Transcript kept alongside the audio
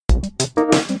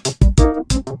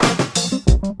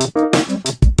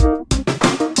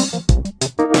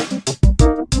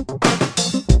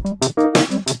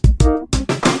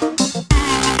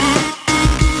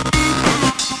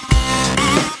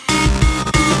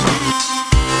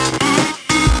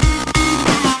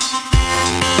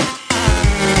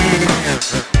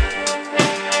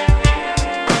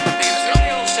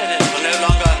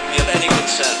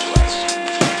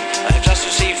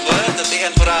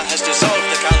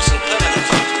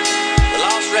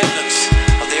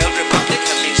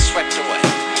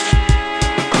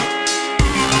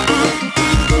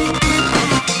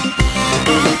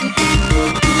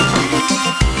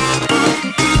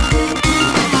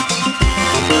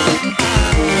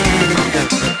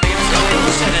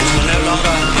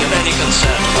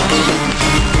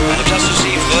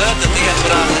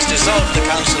dissolved the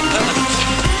council permanently.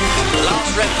 The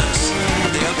last remnants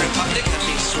of the old republic have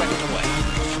been swept away.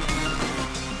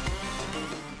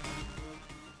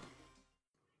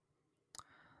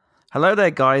 Hello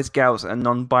there, guys, gals, and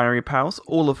non-binary pals,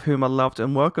 all of whom are loved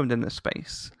and welcomed in this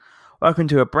space. Welcome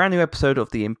to a brand new episode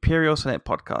of the Imperial Senate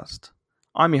podcast.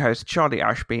 I'm your host, Charlie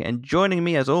Ashby, and joining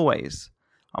me, as always,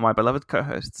 are my beloved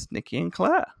co-hosts, Nikki and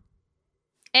Claire.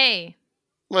 Hey.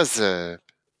 What's up?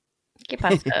 ¿Qué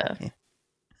pasa?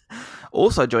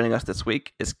 Also joining us this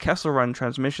week is Kessel Run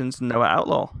Transmissions Noah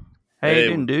Outlaw. Hey,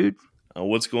 doing, dude?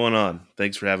 What's going on?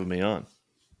 Thanks for having me on.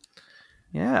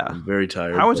 Yeah. I'm very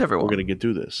tired. How is everyone? We're going to get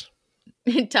through this.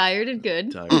 Tired and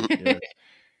good. Tired, yeah.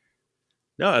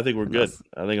 No, I think we're good.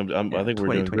 I think I think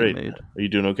we're doing great. Mood. Are you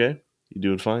doing okay? You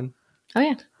doing fine? Oh,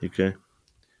 yeah. Okay.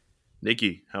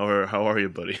 Nikki, how are you,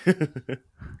 buddy?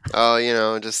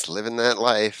 Oh, just living that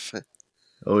life.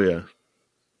 Oh yeah.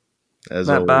 As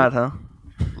Not always. bad, huh?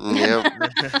 Yep.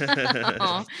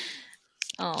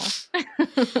 Oh.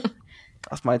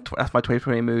 That's my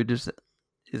 2020 mood. Is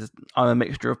I'm a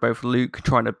mixture of both Luke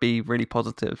trying to be really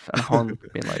positive and Han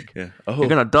being like, Yeah. "You're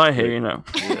gonna die here," Yeah.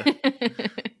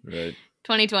 Right.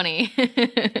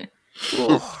 2020.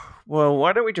 Well,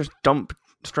 why don't we just dump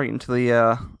straight into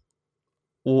the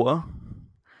water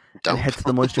and head to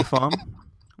the moisture farm?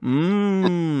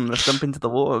 Let's dump into the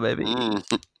water, baby.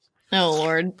 Oh,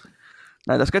 Lord.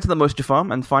 Now, let's go to the moisture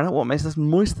farm and find out what makes us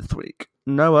moist this week.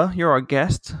 Noah, you're our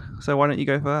guest, so why don't you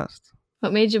go first?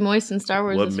 What made you moist in Star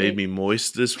Wars What this made week? me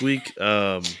moist this week?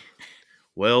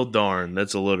 Well, darn,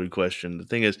 that's a loaded question. The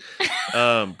thing is,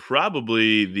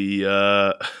 probably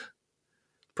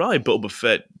Boba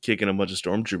Fett kicking a bunch of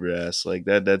stormtrooper ass like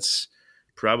that. That's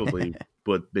probably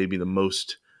what made me the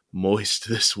most moist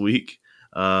this week.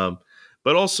 But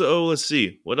also, let's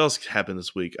see what else happened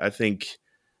this week. I think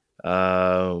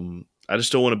I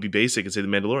just don't want to be basic and say the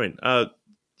Mandalorian.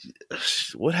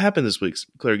 What happened this week?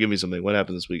 Claire, give me something. What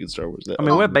happened this week in Star Wars? I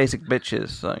mean, we're basic bitches,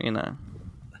 so, you know.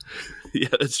 Yeah,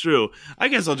 that's true. I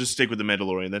guess I'll just stick with the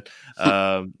Mandalorian then.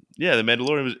 Yeah, the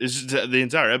Mandalorian the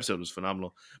entire episode was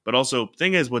phenomenal. But also,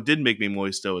 thing is, what did make me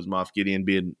moist though is Moff Gideon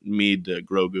being Mead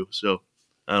Grogu. So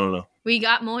I don't know. We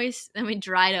got moist, then we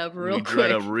dried up real quick.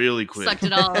 Dried up really quick. Sucked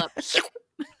it all up.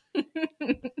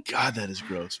 God, that is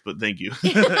gross. But thank you.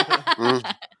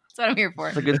 That's what I'm here for.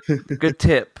 It's a good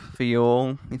tip for you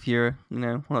all if you're,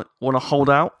 want to hold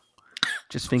out.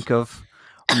 Just think of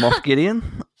Moff Gideon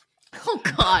Oh,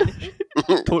 God.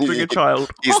 torturing a child.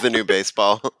 He's the new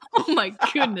baseball. Oh, my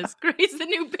goodness. Grace, the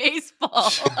new baseball.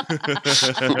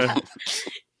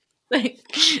 Like,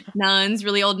 nuns,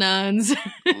 really old nuns.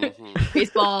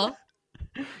 Baseball.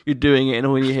 You're doing it, and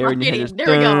all you hear in your head is There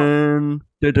we go. dun,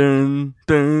 dun, dun,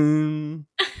 dun.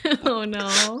 Oh,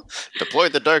 no. Deploy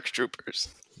the Dark Troopers.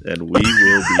 And we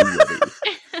will be ready.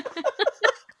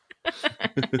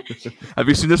 Have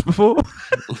you seen this before?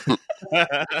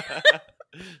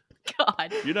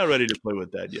 God. You're not ready to play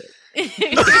with that yet.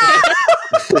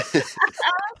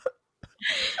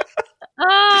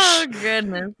 Oh,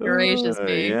 goodness gracious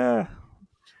me. Yeah.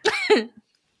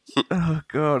 Oh,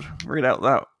 God. Read out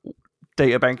that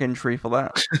databank entry for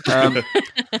that.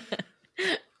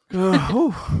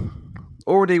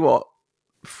 Already, what?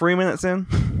 3 minutes in?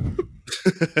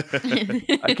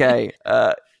 Okay.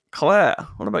 Claire,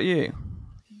 what about you?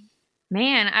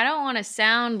 Man, I don't want to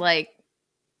sound like,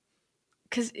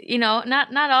 because,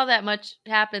 not all that much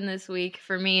happened this week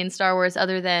for me in Star Wars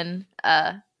other than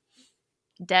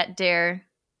Dat Dare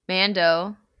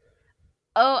Mando.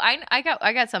 Oh, I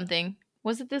got something.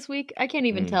 Was it this week? I can't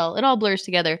even tell. It all blurs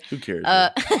together. Who cares?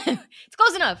 It's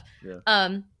close enough.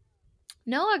 Yeah.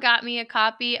 Noah got me a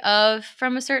copy of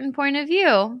From a Certain Point of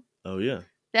View, Oh yeah.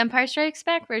 the Empire Strikes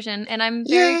Back version, and I'm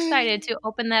very Yay. excited to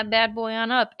open that bad boy on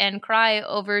up and cry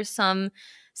over some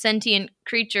sentient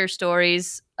creature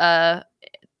stories. I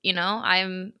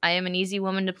am an easy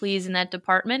woman to please in that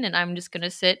department, and I'm just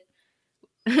gonna sit.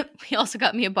 He also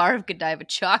got me a bar of Godiva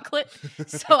chocolate,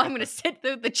 so I'm gonna sit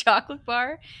through the chocolate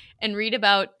bar and read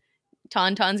about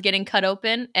tauntauns getting cut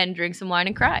open and drink some wine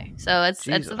and cry. So that's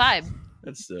the Jesus. vibe.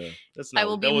 That's not. I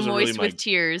will be that wasn't moist really with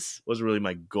tears. wasn't really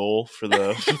my goal for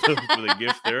the for the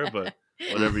gift there, but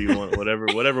whatever you want,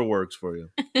 whatever works for you.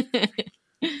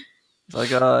 It's like,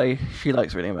 she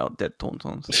likes reading about dead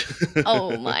tauntauns.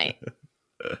 Oh my.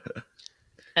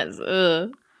 That's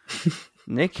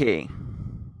Nikki.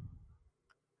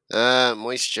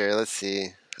 Moisture. Let's see.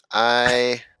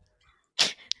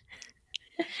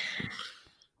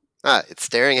 It's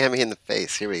staring at me in the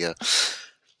face. Here we go.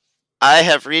 I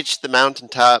have reached the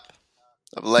mountaintop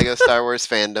of LEGO Star Wars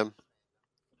fandom.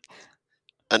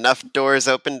 Enough doors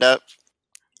opened up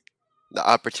the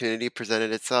opportunity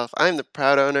presented itself. I'm the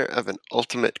proud owner of an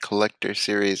Ultimate Collector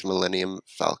Series Millennium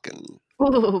Falcon.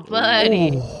 Ooh,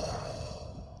 buddy.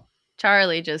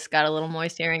 Charlie just got a little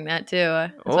moist hearing that too.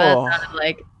 That's what that sounded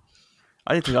like.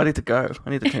 I need to go. I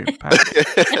need to change pants.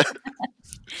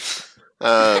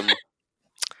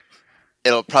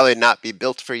 It'll probably not be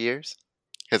built for years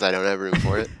because I don't have room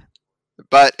for it.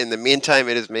 But in the meantime,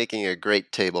 it is making a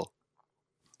great table.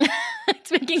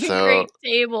 It's making a great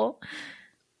table.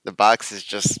 The box is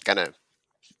just gonna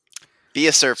be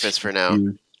a surface for now.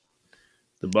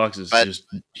 The box is just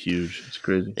huge. It's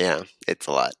crazy. Yeah, it's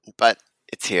a lot, but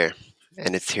it's here,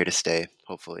 and it's here to stay.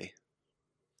 Hopefully,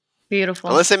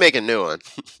 beautiful. Unless they make a new one,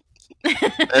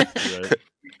 Right.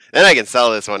 then I can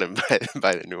sell this one and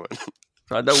buy the new one.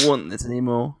 So I don't want this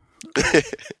anymore.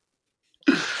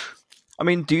 I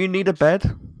mean, do you need a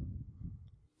bed?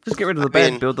 Just get rid of the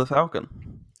bed, build the Falcon.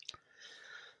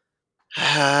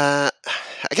 I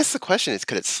guess the question is,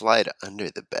 could it slide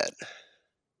under the bed?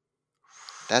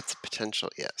 That's a potential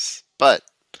yes, but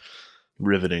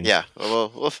Riveting. yeah,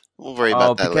 we'll worry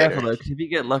about that later. Be careful though, because if you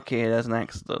get lucky, there's an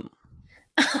accident.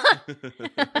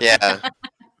 Yeah,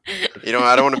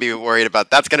 I don't want to be worried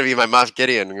about. That's going to be my Moff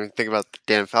Gideon. I'm going to think about the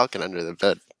damn Falcon under the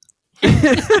bed.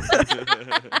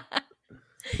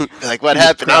 Like, what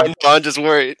happened? I'm just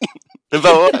worried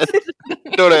about what?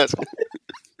 Don't ask.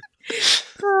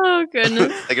 Oh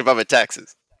goodness! Thinking about my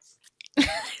taxes.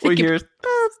 We hear.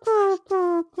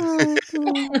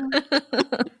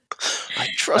 I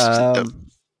trusted them.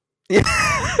 Yeah.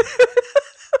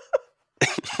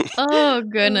 Oh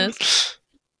goodness!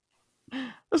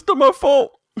 It's not my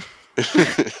fault.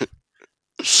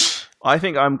 I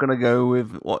think I'm gonna go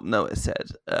with what Noah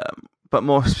said, but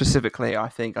more specifically, I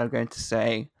think I'm going to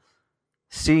say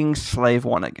seeing Slave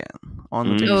One again on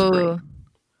the big screen.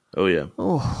 Oh yeah.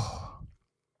 Oh.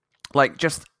 Like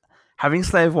just having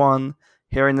Slave One,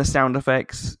 hearing the sound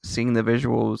effects, seeing the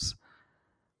visuals,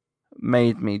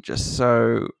 made me just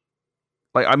so.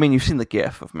 Like, I mean, you've seen the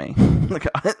GIF of me. Like,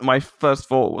 my first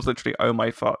thought was literally, "Oh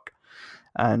my fuck!"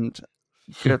 And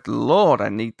good lord, I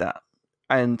need that.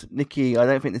 And Nikki, I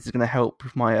don't think this is going to help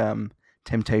with my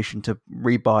temptation to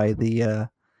rebuy the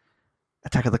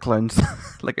Attack of the Clones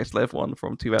Lego Slave One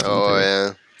from 2002. Oh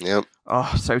yeah, yep.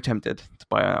 Oh, so tempted to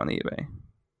buy it on eBay.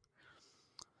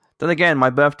 Then again, my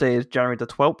birthday is January the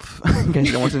 12th, in case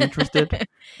anyone's interested,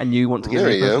 and you want to give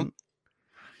me a present.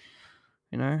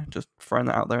 Just throwing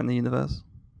that out there in the universe.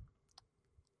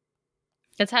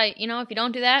 That's how, if you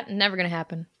don't do that, it's never going to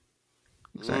happen.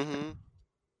 Exactly. Mm-hmm.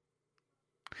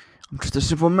 I'm just a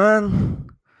simple man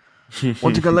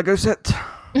wanting a Lego set.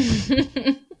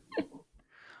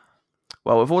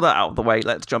 Well, with all that out of the way,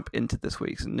 let's jump into this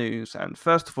week's news. And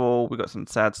first of all, we've got some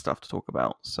sad stuff to talk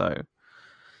about. So,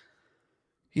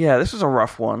 yeah, this was a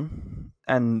rough one.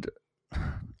 And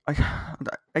I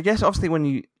guess, obviously,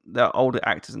 when they're older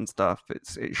actors and stuff,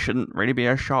 it shouldn't really be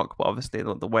a shock. But obviously,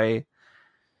 the way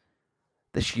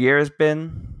this year has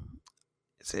been,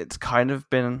 it's kind of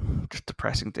been just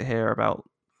depressing to hear about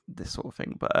this sort of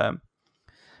thing. But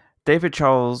David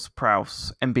Charles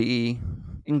Prowse, MBE,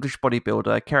 English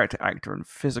bodybuilder, character actor, and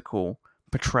physical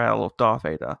portrayal of Darth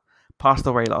Vader, passed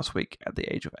away last week at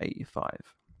the age of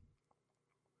 85.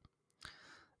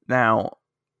 Now,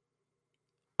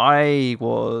 I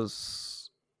was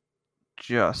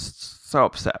just so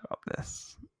upset about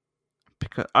this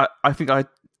because I think I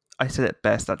said it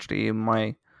best actually in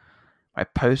my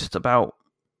post about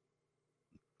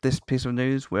this piece of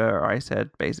news, where I said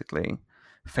basically,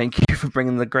 thank you for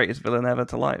bringing the greatest villain ever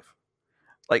to life.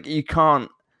 Like, you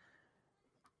can't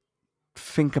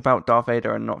think about Darth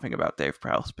Vader and not think about Dave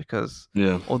Prowse, because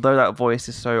although that voice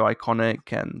is so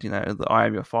iconic and, the I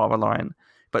am your father line,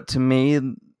 but to me,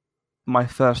 my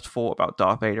first thought about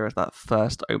Darth Vader is that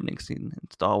first opening scene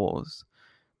in Star Wars.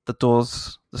 The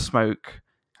doors, the smoke,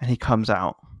 and he comes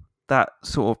out. That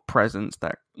sort of presence,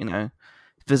 that,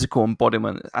 physical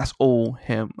embodiment, that's all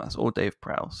him. That's all Dave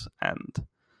Prowse. And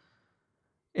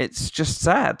it's just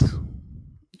sad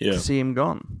to see him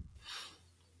gone.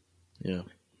 Yeah.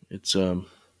 It's a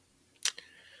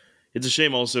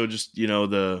shame also, just,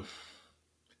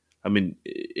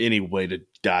 any way to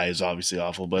die is obviously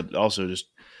awful, but also just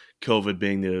COVID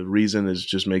being the reason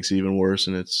just makes it even worse.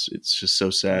 And it's just so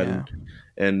sad. Yeah.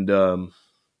 And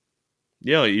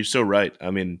you're so right. I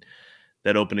mean,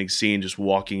 that opening scene, just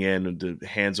walking in and the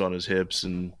hands on his hips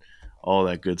and all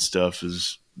that good stuff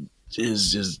is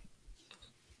just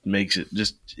makes it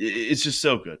it's just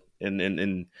so good.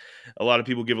 And a lot of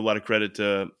people give a lot of credit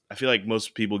to, I feel like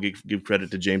most people give credit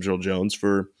to James Earl Jones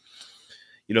for,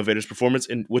 Vader's performance,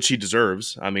 and which he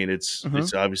deserves. I mean, it's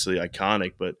obviously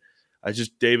iconic, but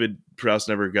David Prowse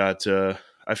never got.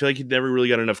 I feel like he never really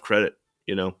got enough credit,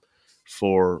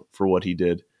 for what he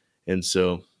did, and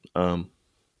so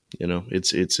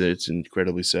it's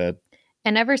incredibly sad.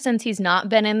 And ever since he's not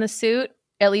been in the suit,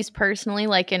 at least personally,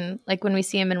 like when we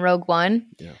see him in Rogue One,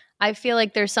 Yeah. I feel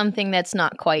like there's something that's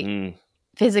not quite Mm.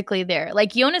 physically there.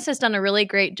 Like Jonas has done a really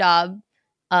great job.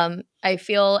 I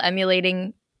feel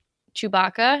emulating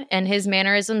Chewbacca and his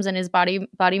mannerisms and his body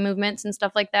movements and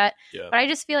stuff like that. Yeah. But I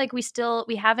just feel like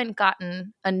we haven't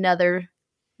gotten another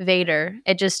Vader.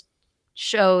 It just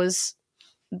shows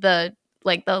the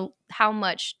how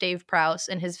much Dave Prowse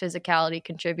and his physicality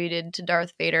contributed to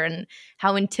Darth Vader and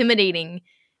how intimidating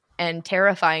and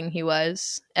terrifying he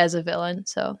was as a villain.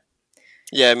 So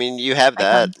Yeah, I mean, you have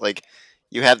that. Like,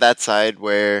 you have that side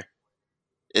where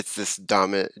it's this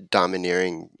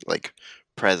domineering, like,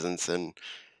 presence and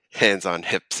hands on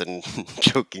hips and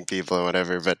choking people and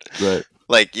whatever. But, Right.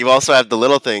 like, you also have the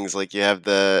little things. Like, you have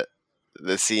the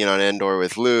scene on Endor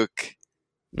with Luke.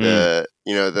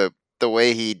 The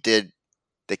way he did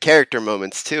the character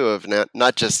moments too, of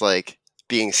not just like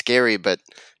being scary, but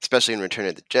especially in Return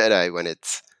of the Jedi when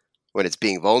it's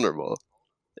being vulnerable.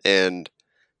 And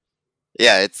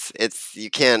yeah, it's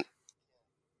you can't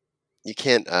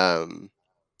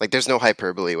like, there's no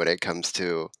hyperbole when it comes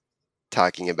to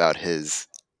talking about his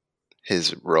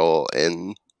role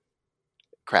in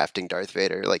crafting Darth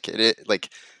Vader. Like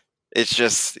it's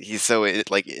just, he's so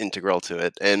like integral to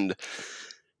it. And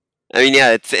I mean,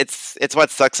 yeah, it's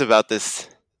what sucks about this,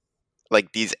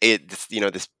 like this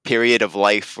period of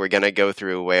life we're gonna go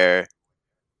through where,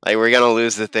 like, we're gonna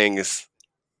lose the things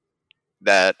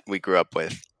that we grew up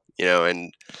with,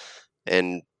 and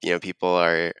people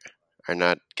are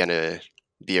not gonna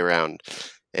be around,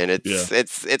 and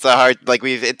it's a hard, like,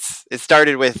 it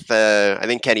started with I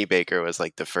think Kenny Baker was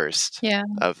like the first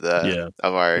of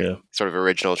our sort of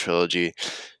original trilogy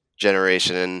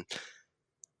generation, and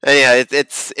yeah,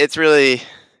 it's really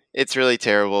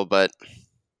terrible, but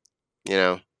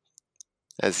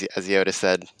as Yoda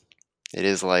said, it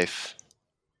is life.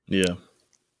 Yeah.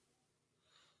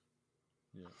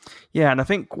 Yeah, and I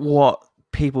think what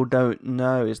people don't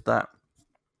know is that,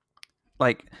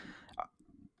 like,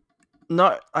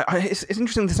 it's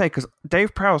interesting to say, because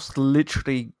Dave Prowse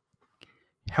literally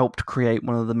helped create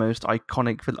one of the most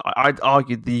iconic, I'd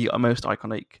argue the most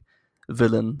iconic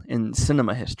villain in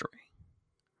cinema history.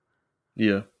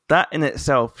 Yeah. That in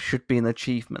itself should be an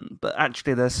achievement, but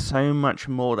actually there's so much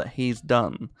more that he's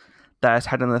done that has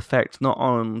had an effect not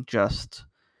on just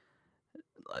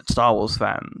Star Wars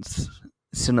fans,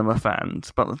 cinema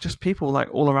fans, but just people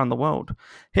like all around the world.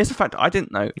 Here's the fact I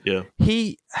didn't know. Yeah.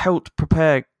 He helped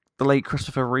prepare the late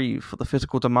Christopher Reeve for the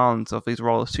physical demands of his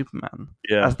role as Superman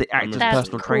as the actor's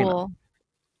personal trainer.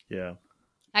 Yeah.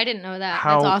 I didn't know that.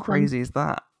 How That's awesome. crazy is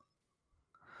that?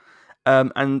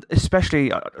 And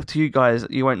especially to you guys,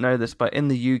 you won't know this, but in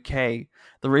the UK,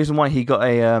 the reason why he got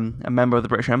a Member of the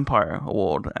British Empire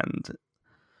award, and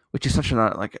which is such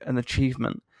an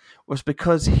achievement, was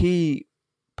because he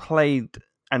played,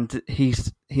 and he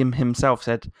himself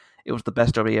said it was the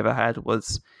best job he ever had.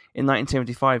 Was in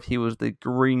 1975, he was the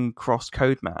Green Cross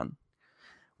Code Man,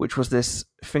 which was this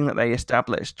thing that they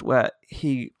established where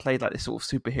he played like this sort of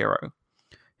superhero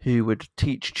who would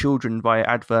teach children via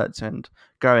adverts and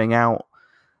going out,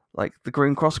 like the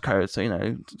Green Cross Code,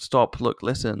 so stop, look,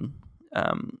 listen,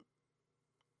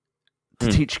 to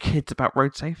teach kids about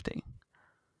road safety.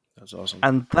 That's awesome.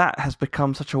 And that has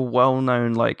become such a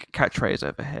well-known catchphrase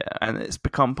over here, and it's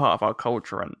become part of our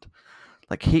culture. And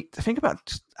think about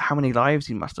just how many lives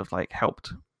he must have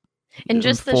helped in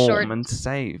just the short and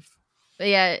save.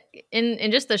 Yeah, in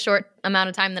just the short amount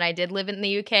of time that I did live in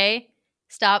the UK,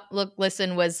 stop, look,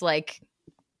 listen was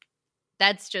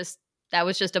that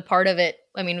was just a part of it.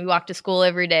 I mean, we walked to school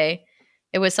every day.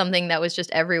 It was something that was just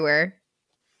everywhere.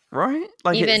 Right?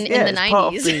 Even in the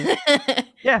 90s.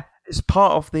 Yeah, it's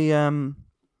part of the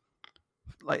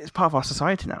it's part of our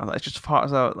society now. It's just part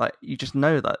of our, you just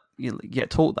know that you get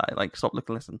taught that, stop, look,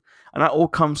 and listen. And that all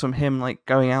comes from him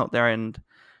going out there and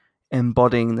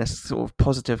embodying this sort of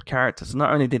positive character. So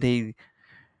not only did he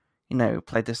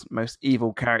play this most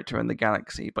evil character in the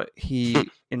galaxy, but he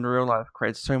in real life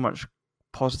created so much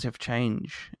positive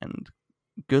change and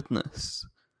goodness.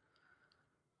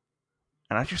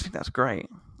 And I just think that's great.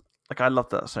 I love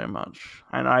that so much.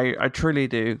 And I truly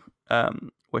do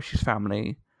wish his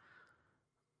family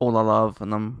all our love,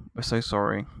 and we're so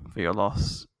sorry for your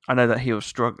loss. I know that he was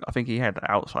struggling. I think he had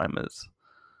Alzheimer's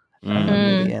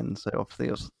near the end, so obviously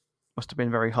it must have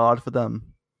been very hard for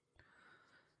them.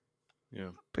 Yeah.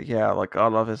 But yeah,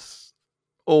 our love is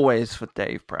always for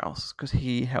Dave Prowse, because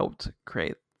he helped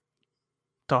create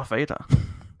Darth Vader.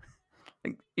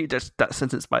 Just that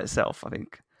sentence by itself, I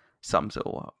think, sums it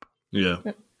all up. Yeah,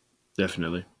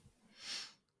 definitely.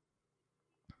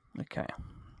 Okay.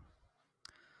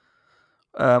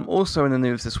 Also in the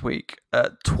news this week,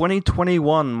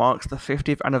 2021 marks the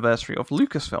 50th anniversary of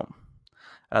Lucasfilm.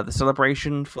 The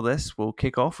celebration for this will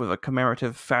kick off with a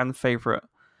commemorative fan favorite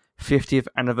 50th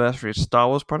anniversary of Star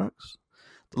Wars products.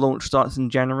 The launch starts in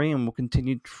January and will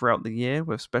continue throughout the year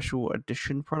with special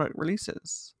edition product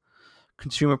releases.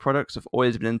 Consumer products have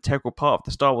always been an integral part of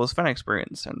the Star Wars fan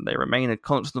experience, and they remain a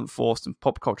constant force in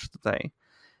pop culture today,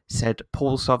 said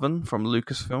Paul Southern from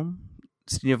Lucasfilm,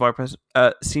 Senior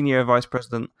Vice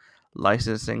President,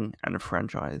 Licensing and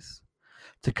Franchise.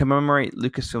 To commemorate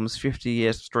Lucasfilm's 50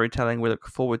 years of storytelling, we look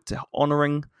forward to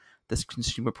honouring this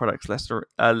consumer products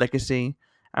legacy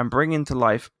and bringing to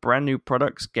life brand new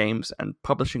products, games, and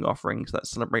publishing offerings that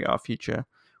celebrate our future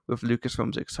with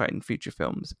Lucasfilm's exciting feature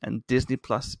films and Disney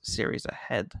Plus series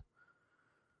ahead.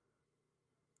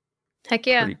 Heck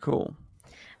yeah. Pretty cool.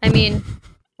 I mean,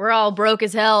 we're all broke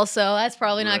as hell, so that's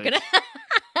probably not Right. gonna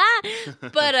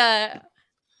but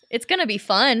it's gonna be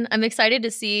fun. I'm excited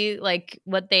to see like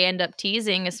what they end up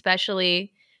teasing,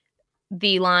 especially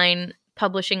the line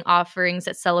publishing offerings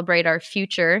that celebrate our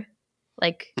future.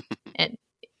 Like and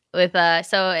with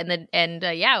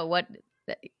what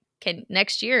can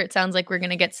next year it sounds like we're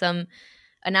gonna get some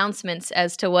announcements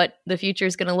as to what the future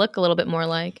is gonna look a little bit more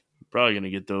like. Probably gonna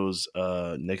get those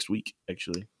next week,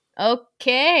 actually.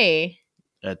 Okay.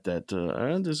 At that,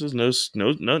 this is no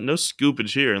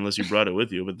scoopage here unless you brought it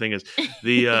with you. But the thing is,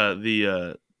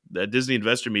 the Disney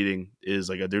investor meeting is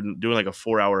like they're doing like a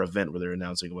 4-hour event where they're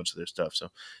announcing a bunch of their stuff. So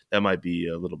that might be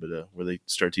a little bit of where they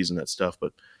start teasing that stuff.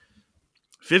 But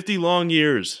 50 long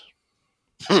years,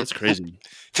 that's crazy.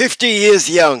 50 years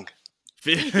young.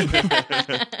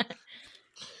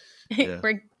 Yeah.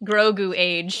 We're Grogu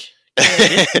age.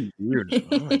 50 years.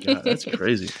 Oh my god, that's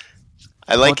crazy.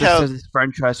 I like What if how this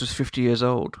franchise was 50 years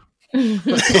old. Some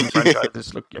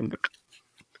franchises look younger.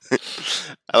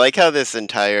 I like how this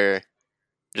entire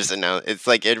just announced. It's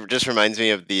like it just reminds me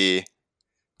of the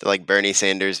like Bernie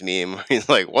Sanders meme. Where he's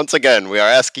like, once again, we are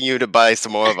asking you to buy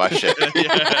some more of our shit.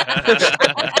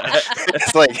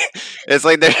 it's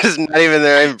like they're just not even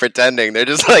there, even pretending. They're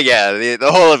just like, yeah,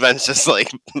 the whole event's just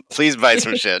like, please buy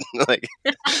some shit. like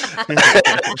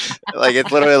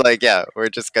it's literally like, yeah, we're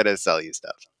just gonna sell you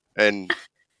stuff. And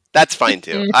that's fine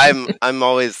too. I'm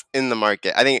always in the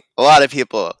market. I think a lot of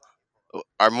people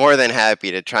are more than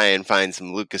happy to try and find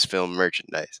some Lucasfilm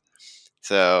merchandise.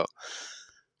 So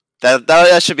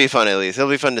that should be fun at least. It'll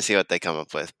be fun to see what they come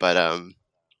up with. But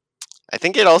I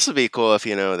think it'd also be cool if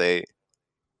they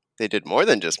did more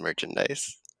than just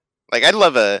merchandise. Like I'd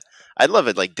love a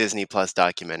like Disney Plus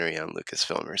documentary on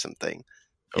Lucasfilm or something.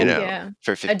 Yeah.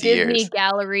 For 50 a Disney years.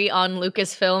 gallery on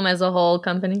Lucasfilm as a whole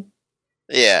company.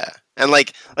 Yeah, and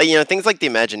like things like the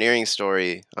Imagineering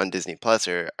story on Disney Plus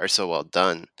are so well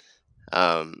done.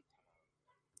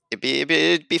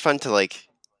 It'd be fun to like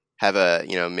have a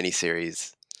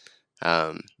miniseries,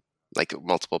 like a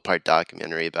multiple part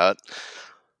documentary about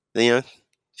the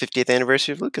 50th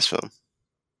anniversary of Lucasfilm.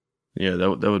 Yeah, that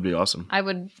would be awesome. I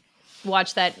would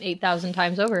watch that 8,000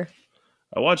 times over.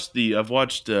 I've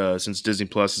watched since Disney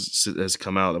Plus has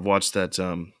come out. I've watched that.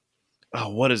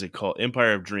 What is it called?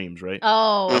 Empire of Dreams, right?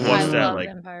 Oh, I've I watched that love like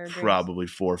Empire Dreams. probably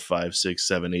 4, 5, 6,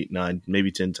 7, 8, 9, maybe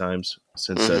 10 times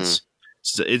since Mhm.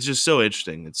 it's just so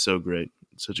interesting. It's so great.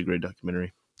 It's such a great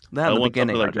documentary. That I at the want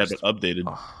beginning, something like I that just, but updated.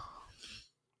 oh.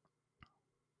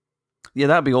 Yeah,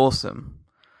 that'd be awesome.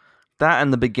 That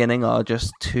and the beginning are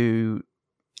just two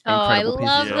Oh, I incredible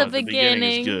love pieces. Yeah, the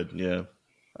beginning. is good. Yeah.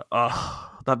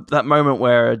 That moment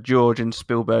where George and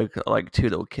Spielberg are like two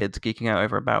little kids geeking out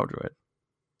over a battle droid.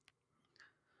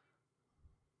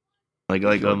 Like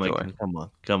Pure I'm like, joy.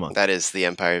 come on. That is the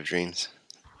Empire of Dreams.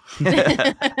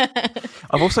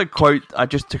 I've also I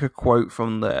just took a quote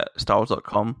from the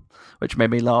StarWars.com, which made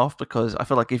me laugh because I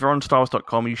feel like if you're on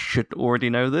StarWars.com, you should already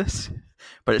know this.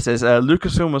 But it says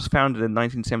Lucasfilm was founded in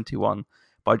 1971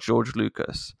 by George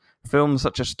Lucas. Films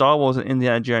such as Star Wars and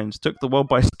Indiana Jones took the world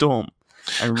by storm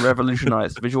and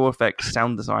revolutionized visual effects,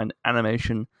 sound design,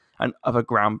 animation, and other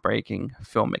groundbreaking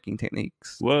filmmaking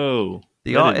techniques. Whoa.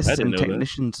 The I artists didn't and know that.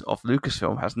 technicians of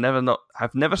Lucasfilm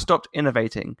have never stopped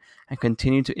innovating and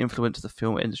continue to influence the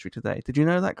film industry today. Did you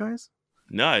know that, guys?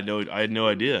 No, I had no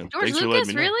idea. George Thanks for Lucas, letting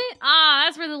me know. really? Ah,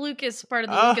 that's where the Lucas part of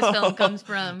the Lucasfilm comes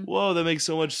from. Whoa, that makes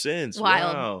so much sense.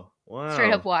 Wild. Wow.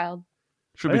 Straight up wild.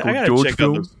 Should I be called gotta George check out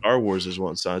Film. the Star Wars as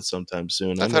one sometime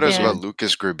soon. I thought it was Yeah. about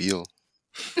Lucas Grabeel.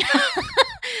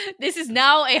 This is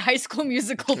now a High School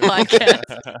Musical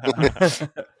podcast,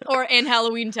 and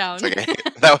Halloween Town, Okay,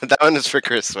 that one is for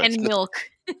Christmas. and milk.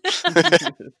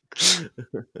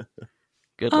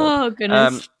 Good lord. Oh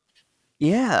goodness.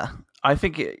 Yeah, I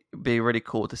think it'd be really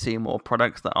cool to see more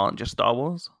products that aren't just Star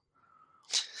Wars.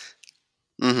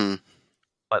 Mm-hmm.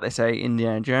 Like they say,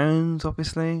 Indiana Jones,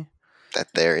 obviously. That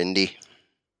there, Indy.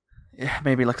 Yeah,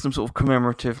 maybe like some sort of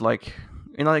commemorative, like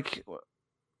in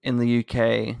the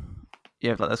UK, you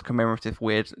have like those commemorative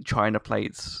weird china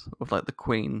plates with like the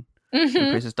Queen and Mhm.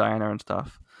 Princess Diana and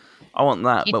stuff. I want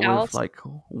that, Tea but towels. with like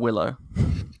Willow.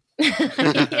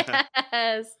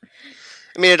 Yes.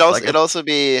 I mean, Like it'd also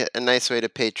be a nice way to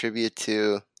pay tribute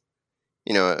to,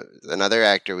 another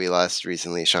actor we lost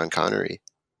recently, Sean Connery,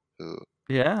 who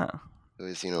Yeah.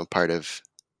 is part of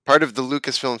the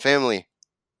Lucasfilm family.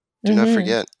 Do not Mhm.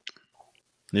 forget.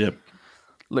 Yep.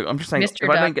 Look, I'm just saying, Mr. if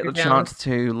I don't get the Dr. chance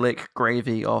to lick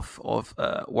gravy off of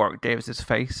Warwick Davis's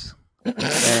face,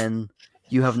 then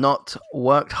you have not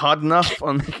worked hard enough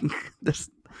on making this.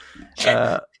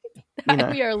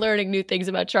 We are learning new things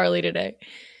about Charlie today.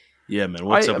 Yeah, man.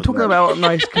 What's up I'm with talking that? about a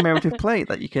nice commemorative plate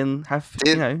that you can have,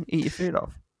 Dude. eat your food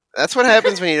off. That's what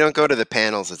happens when you don't go to the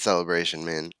panels at Celebration,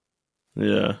 man.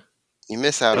 Yeah. You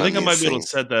miss out on I think I these might be able to things.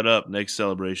 set that up next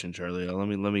Celebration, Charlie.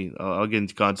 I'll get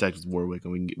into contact with Warwick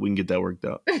and we can get that worked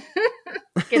out.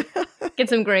 Get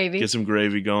some gravy. Get some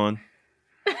gravy going.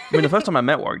 I mean, the first time I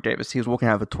met Warwick Davis, he was walking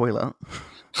out of a toilet,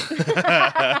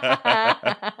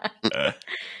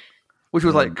 which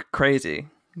was like crazy.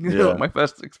 Yeah. My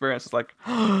first experience was like,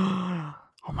 oh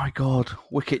my god,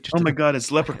 Wicket just Oh did my a- god,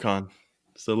 it's Leprechaun.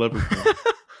 It's the Leprechaun. I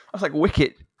was like,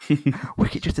 Wicket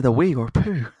just did a wee or a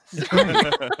poo. This is great.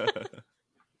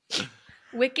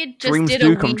 Wicked just Dreams did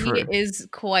do a come wee true. is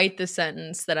quite the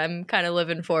sentence that I'm kind of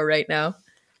living for right now.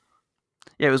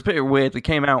 Yeah, it was pretty weird. We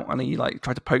came out and he like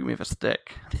tried to poke me with a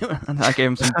stick, and I gave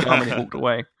him some gum and he walked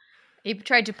away. He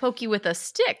tried to poke you with a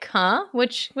stick, huh?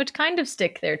 Which kind of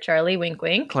stick there, Charlie? Wink,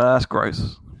 wink. Claire, that's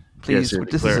gross. Please, seriously,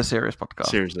 this Claire. is a serious podcast.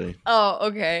 Seriously. Oh,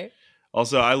 okay.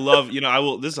 Also, I love, I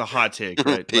will, this is a hot take,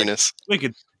 right? Like, Penis. we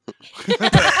could, It's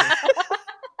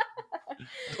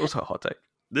also a hot take.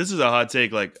 this is a hot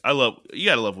take. Like, you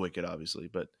gotta love Wicked, obviously,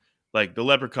 but like the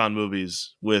Leprechaun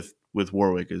movies with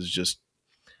Warwick is just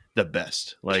the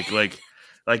best. Like he,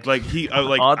 Are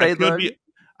they I could though? be,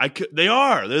 they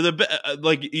are. They're the best.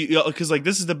 Like, because like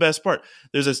this is the best part.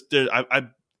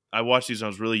 I watched these when I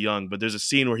was really young, but there's a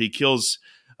scene where he kills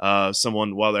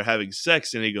someone while they're having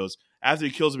sex, and he goes, after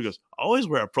he kills him, he goes, always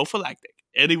wear a prophylactic,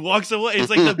 and he walks away. It's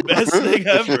like the best thing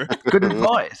ever. Good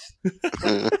advice.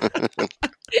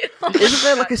 Isn't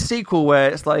there like a sequel where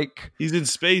it's like He's in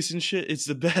space and shit. It's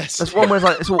the best. there's one where it's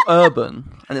like it's all urban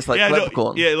and it's like yeah, I know.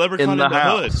 Leprechaun. Yeah, Leprechaun in in the the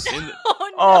house. hood.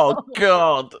 Oh, Oh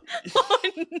god.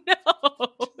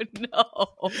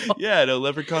 no. Yeah, no,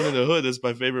 Leprechaun in the Hood. That's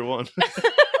my favorite one.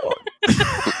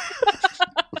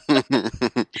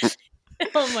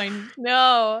 Oh my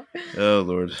no. Oh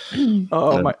Lord.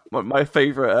 Oh Yeah. my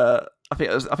favorite. I think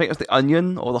it was the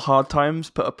Onion or the Hard Times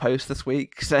put a post this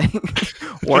week saying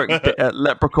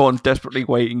Leprechaun desperately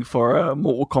waiting for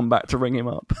Mortal Kombat to ring him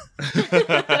up.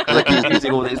 Like he's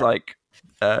using all these like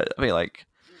I think like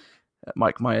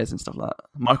Michael Myers and stuff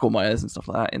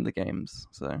like that in the games.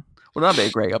 So that'd be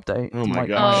a great update. Oh to my Mike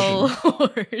gosh. Myers. Oh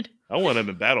Lord. I want him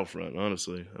in Battlefront.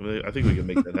 Honestly, I mean, I think we can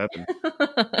make that happen.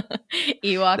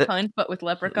 Ewok hunt, but with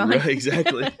leprechaun. Right,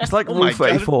 exactly. It's like Oh Rule my God,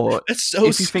 34. That's so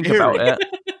If you scary. think about it,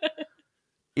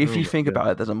 Oh my about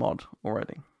it, there's a mod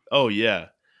already. Oh yeah.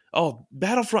 Oh,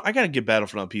 Battlefront. I gotta get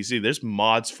Battlefront on PC. There's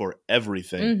mods for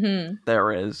everything. Mm-hmm.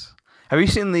 There is. Have you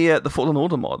seen the Fallen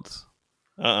Order mods?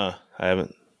 I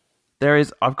haven't. There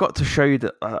is. I've got to show you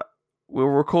that. We'll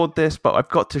record this, but I've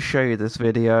got to show you this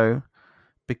video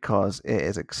because it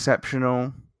is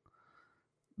exceptional.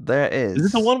 There is. Is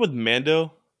it the one with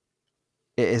Mando?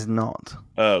 It is not.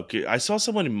 Oh, okay. I saw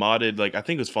someone who modded, like, I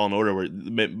think it was Fallen Order, where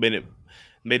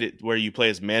made it where you play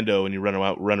as Mando and you run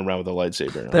around with a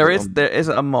lightsaber. And I was like, There is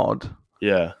a mod,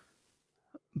 yeah.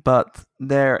 but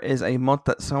there is a mod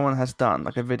that someone has done,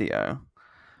 like a video,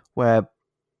 where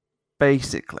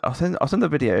basically I'll send the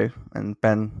video, and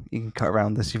Ben, you can cut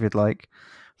around this if you'd like.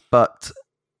 But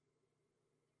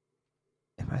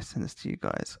if I send this to you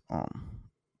guys on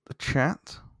the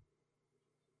chat,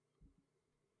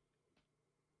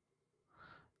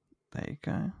 there you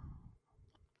go.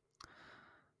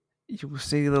 You will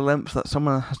see the lengths that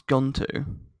someone has gone to.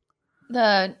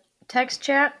 The text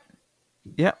chat?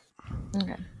 Yep.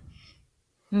 Okay. I'm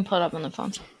gonna pull it up on the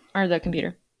phone. Or the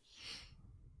computer.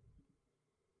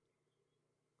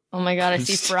 Oh my god, I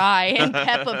see Fry and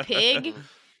Peppa Pig.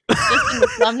 Just in the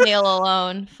thumbnail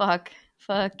alone. Fuck.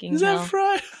 Fucking Is hell. that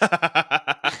Fry?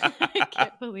 I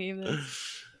can't believe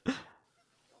this.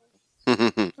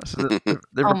 So they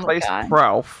Oh my replaced God.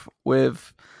 Ralph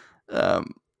with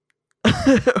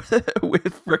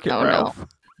with Wreck-It Oh, no. Ralph.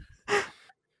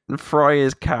 And Fry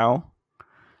is Cal.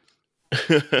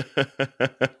 Oh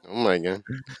my god.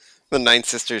 The Nine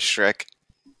Sisters Shrek.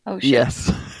 Oh shit.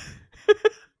 Yes.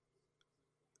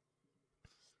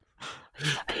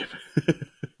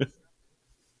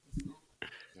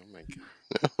 Oh my god.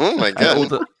 Oh my And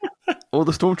god. all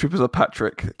the stormtroopers are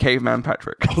Patrick, Caveman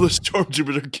Patrick. All the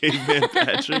stormtroopers are caveman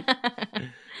Patrick.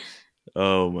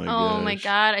 Oh my god. Oh my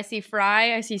god. I see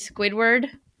Fry. I see Squidward.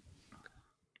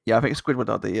 Yeah, I think Squidward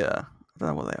are the I don't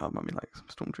know what they are, maybe like some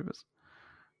stormtroopers.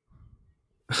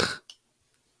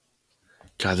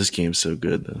 God, this game's so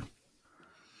good though.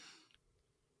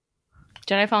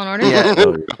 Jedi Fallen Order? Yeah.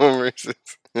 Oh, Homer's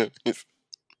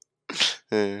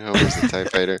the TIE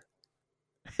fighter.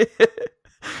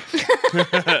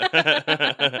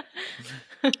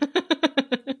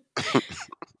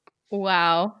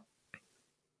 Wow.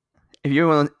 If you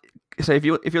want, so if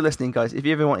you're listening, guys, if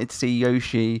you ever wanted to see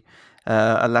Yoshi,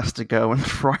 Elastigirl, and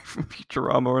Fry from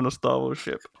Futurama on a Star Wars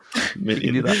ship, you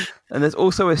can do that. And there's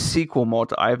also a sequel mod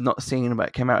that I have not seen, but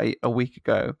it came out a week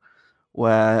ago,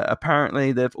 where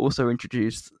apparently they've also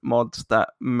introduced mods that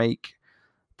make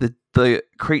the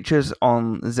creatures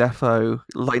on Zepho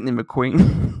Lightning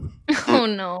McQueen. Oh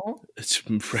no. It's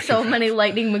So many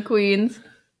Lightning McQueens.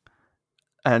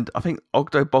 And I think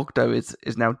Ogdo Bogdo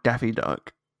is now Daffy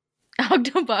Duck.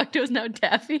 Octobocto's now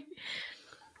Daffy.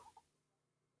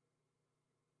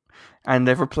 And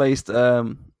they've replaced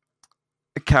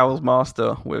Cal's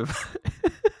master with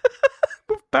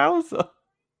with Bowser.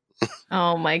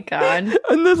 Oh my god.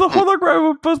 And there's a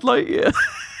hologram of Buzz Lightyear.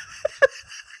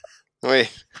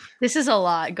 Wait, This is a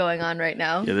lot going on right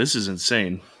now. Yeah, this is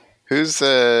insane. who's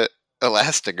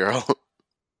Elastigirl?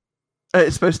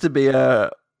 It's supposed to be I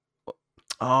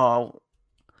forgot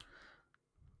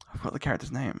the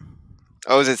character's name.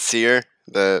 Oh, is it Seer?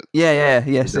 Yes,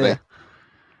 Did I- yeah.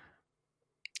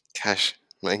 Gosh,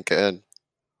 my god.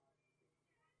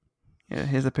 Yeah,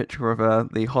 here's a picture of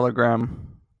the hologram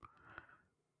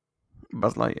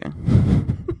Buzz Lightyear.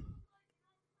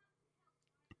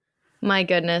 My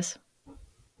goodness.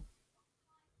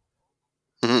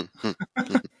 That's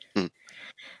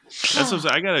what I'm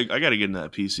saying. I gotta get in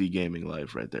that PC gaming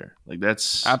life right there. Like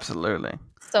that's Absolutely.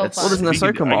 So that's Well, there's fun.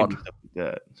 an we can Ahsoka do- I can mod. do stuff like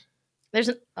that. There's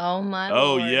an oh my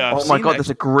Oh, lord. yeah. I've Oh my seen god, that. there's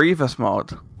a Grievous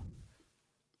mod.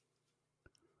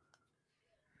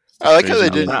 I like how they Crazy.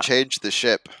 didn't That- change the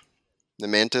ship. The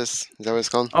Mantis? Is that what it's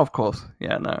called? Oh, of course.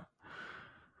 Yeah, no.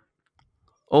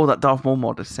 Oh, that Darth Maul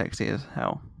mod is sexy as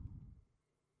hell.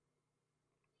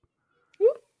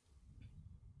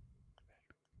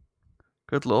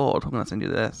 Good lord, I'm gonna send you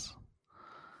this.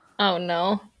 Oh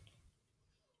no.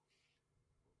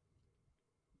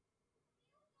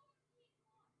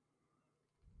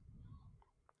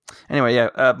 Anyway,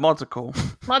 yeah, mods are cool.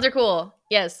 Mods are cool.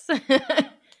 Yes.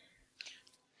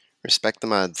 Respect the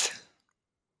mods.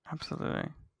 Absolutely.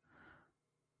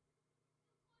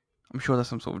 I'm sure there's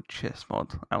some sort of chess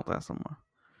mod out there somewhere.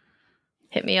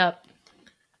 Hit me up.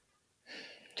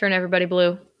 Turn everybody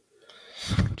blue.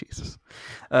 Jesus.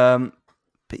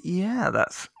 But yeah,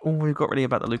 that's all we've got really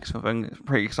about the Lucasfilm thing. It's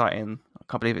pretty exciting. I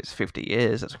can't believe it's 50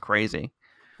 years. That's crazy.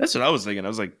 That's what I was thinking. I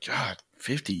was like, God,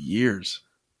 50 years.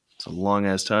 It's a long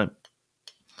ass time.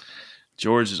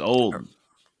 George is old.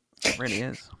 It really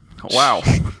is. Wow.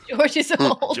 George is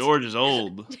old. George is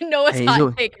old. Noah's Hey, hot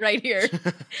look. take right here. He's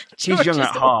George young is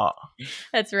at heart. old.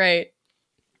 That's right.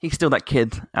 He's still that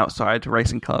kid outside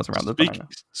racing cars around the diner.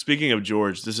 Speaking of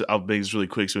George, I'll make this really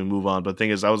quick so we move on. But the thing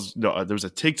is, there was a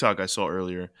TikTok I saw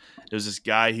earlier. There was this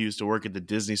guy who used to work at the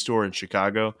Disney store in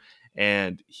Chicago,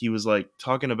 and he was like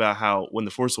talking about how when The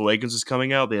Force Awakens was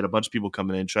coming out, they had a bunch of people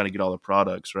coming in trying to get all the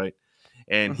products, right?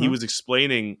 And he was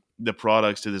explaining the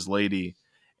products to this lady,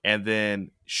 and then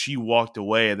she walked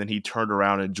away, and then he turned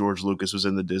around and George Lucas was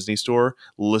in the Disney store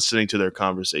listening to their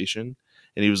conversation.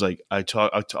 And he was like, I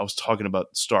was talking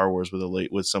about Star Wars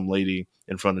with some lady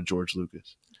in front of George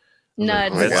Lucas. I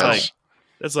was Nuts. like, Wow.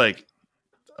 that's like,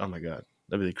 oh my God,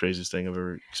 that'd be the craziest thing I've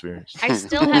ever experienced. I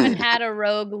still haven't had a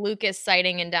rogue Lucas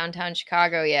sighting in downtown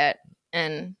Chicago yet.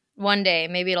 And one day,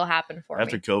 maybe it'll happen for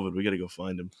After me. COVID, we got to go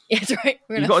find him. Yeah, that's right.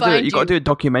 We're You gonna got to do it. find You got to do a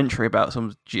documentary about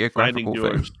some geographical Finding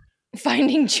thing. George.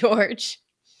 Finding George.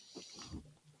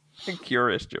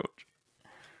 Curious George.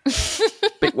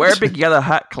 Wear a big yellow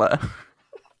hat, Claire.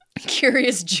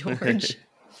 Curious George.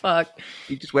 Fuck.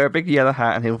 You just wear a big yellow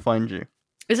hat and he'll find you.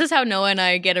 This is how Noah and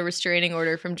I get a restraining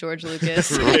order from George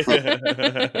Lucas.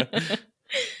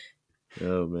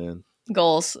 Oh man,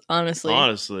 goals, honestly.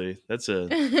 Honestly, that's a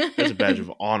badge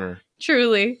of honor,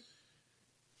 Truly.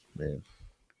 man.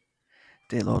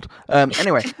 Dear Lord.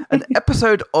 Anyway, an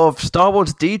episode of Star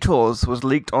Wars Detours was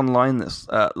leaked online this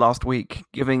last week,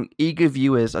 giving eager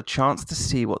viewers a chance to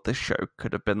see what the show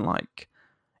could have been like.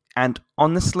 And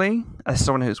honestly, as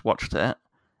someone who's watched it,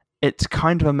 it's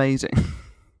kind of amazing.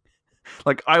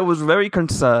 Like, I was very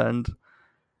concerned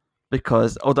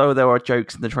because although there were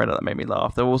jokes in the trailer that made me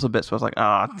laugh, there were also bits where I was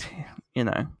like, you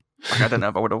know, like, I don't know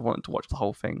if I would have wanted to watch the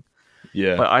whole thing.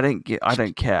 Yeah, But I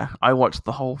don't care. I watched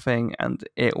the whole thing, and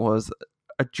it was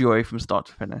a joy from start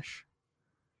to finish.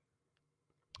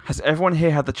 Has everyone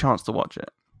here had the chance to watch it?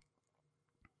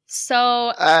 So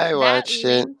I watched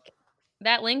it.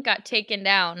 That link got taken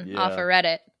down off of Yeah.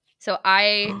 Reddit. So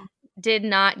I did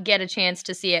not get a chance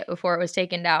to see it before it was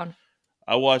taken down.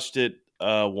 I watched it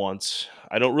once.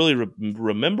 I don't really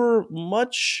remember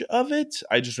much of it.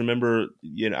 I just remember,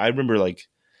 I remember like,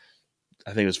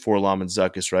 I think it was Forlom and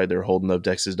Zuckuss, right? They were holding up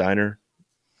Dex's diner.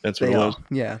 That's what They it are. was.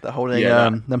 Yeah, they're holding Yeah.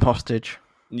 them hostage.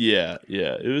 Yeah.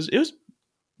 It was.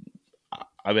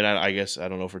 I mean, I guess I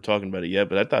don't know if we're talking about it yet,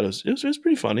 but I thought it was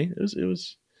pretty funny. It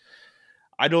was.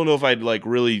 I don't know if I'd like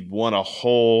really want a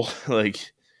whole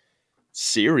like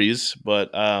series,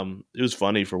 but it was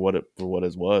funny for what it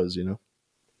was, you know.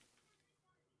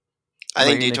 I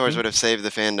think Right, Detours Nikki? would have saved the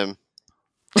fandom.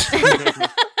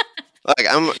 Like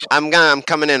I'm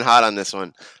coming in hot on this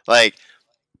one. Like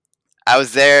I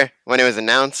was there when it was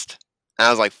announced, and I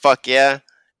was like, "Fuck yeah!"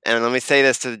 And let me say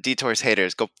this to the Detours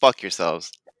haters: go fuck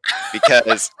yourselves,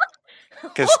 because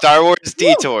Star Wars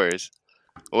Detours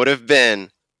would have been.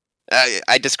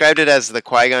 I described it as the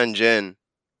Qui-Gon Jinn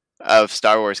of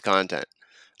Star Wars content.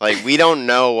 Like we don't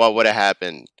know what would have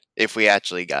happened if we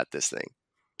actually got this thing.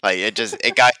 Like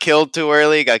it got killed too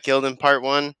early. Got killed in part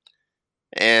 1,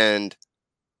 and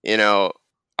you know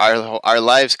our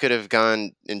lives could have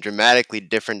gone in dramatically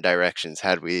different directions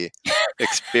had we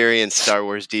experienced Star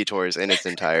Wars Detours in its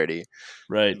entirety.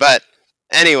 Right. But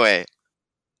anyway,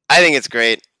 I think it's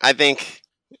great. I think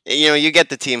you get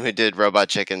the team who did Robot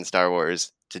Chicken Star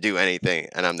Wars to do anything,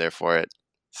 and I'm there for it.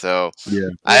 So Yeah.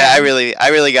 I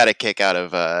really got a kick out of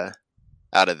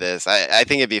this. I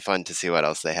think it'd be fun to see what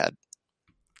else they had.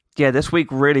 Yeah, this week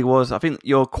really was. I think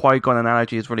your Qui-Gon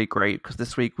analogy is really great because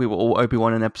this week we were all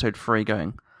Obi-Wan in episode 3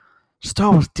 going,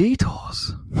 Star Wars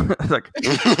Detours. Like,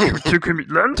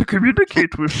 learn to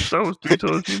communicate with Star Wars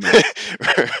Detours.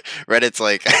 Reddit's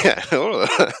like,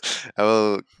 I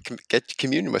will get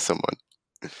communion with someone.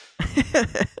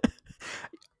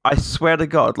 I swear to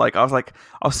God, like, I was like,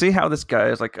 I'll see how this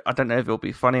goes. Like, I don't know if it'll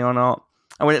be funny or not.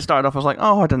 And when it started off, I was like,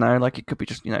 oh, I don't know. Like, it could be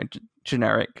just,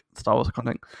 generic Star Wars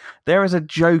content. There is a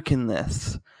joke in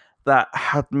this that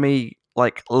had me,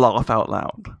 like, laugh out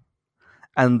loud.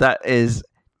 And that is,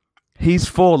 he's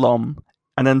Forlom,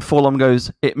 and then Forlom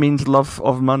goes, it means love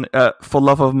of money, for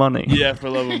love of money. Yeah, for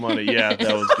love of money. Yeah,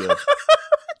 that was good.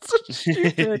 It's so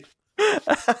stupid.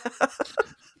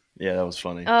 Yeah, that was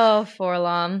funny. Oh,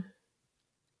 Forlom.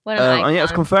 What an And yeah,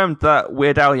 it's icon. confirmed that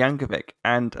Weird Al Yankovic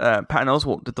and Patton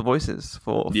Oswalt did the voices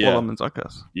for Yeah. Forlom and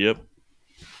Zuckuss. Yep.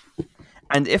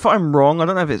 And if I'm wrong, I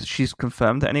don't know if she's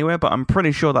confirmed it anywhere, but I'm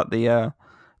pretty sure that the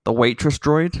waitress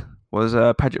droid was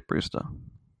Paget Brewster.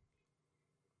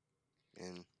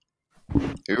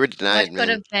 Man. We were denied, What could man.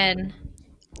 have been?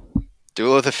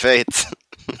 Duel of the Fates.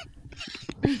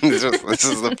 this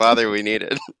is the father we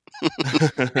needed.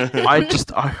 I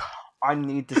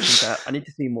need to see that. I need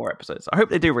to see more episodes. I hope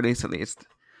they do release at least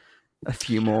a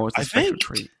few more as a I special think-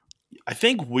 treat. I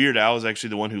think Weird Al is actually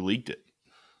the one who leaked it,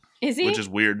 Is he? which is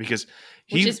weird because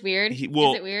Which is weird. Is it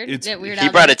weird? it's- That Weird He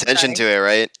Al brought did it? attention to Sorry. it,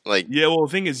 right? Like, Yeah, well,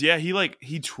 the thing is, yeah, he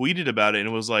tweeted about it and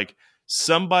it was like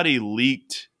somebody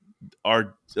leaked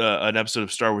our an episode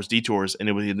of Star Wars Detours, and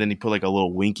then he put like a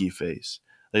little winky face,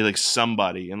 like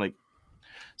somebody, and like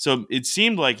so it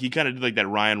seemed like he kind of did like that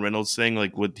Ryan Reynolds thing,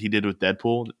 like what he did with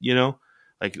Deadpool,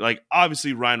 like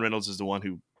obviously Ryan Reynolds is the one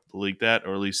who leaked that,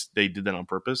 or at least they did that on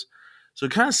purpose. So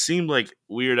it kind of seemed like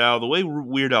Weird Al, the way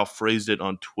Weird Al phrased it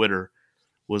on Twitter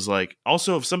was like,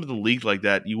 also if something leaked like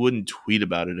that, you wouldn't tweet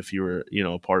about it if you were,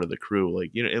 a part of the crew,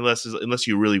 like, unless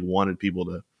you really wanted people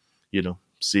to,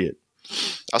 see it.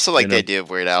 also like You the know. idea of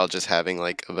Weird Al just having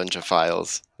like a bunch of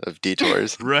files of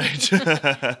detours. Right.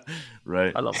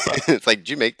 Right. I love that. It's like, did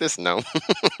you make this? No.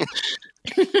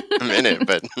 I'm in it,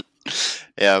 but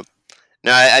yeah.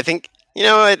 No, I think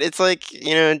it's like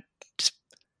just,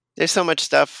 there's so much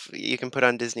stuff you can put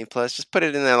on Disney Plus. Just put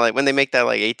it in there, like when they make that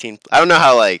like 18. I don't know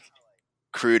how like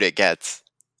crude it gets.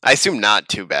 I assume not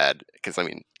too bad because I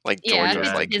mean like George was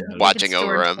it's- like it's watching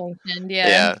over storage him. functioned,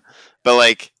 Yeah. But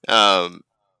like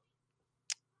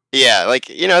Yeah, like,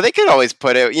 they could always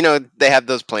put it. They have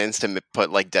those plans to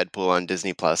put like Deadpool on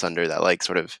Disney Plus under that like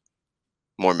sort of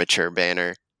more mature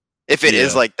banner. If it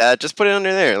is Yeah. like that, just put it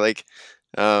under there. Like,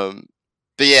 but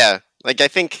yeah, like I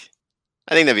think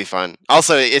that'd be fun.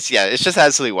 Also, it's just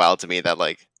absolutely wild to me that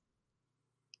like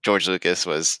George Lucas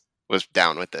was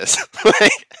down with this.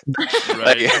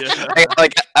 Right. Yeah.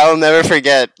 Like I'll never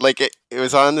forget. Like it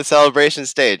was on the celebration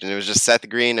stage, and it was just Seth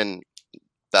Green and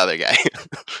the other guy,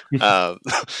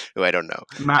 who I don't know.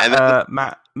 And then-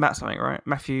 Matt something, right?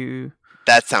 Matthew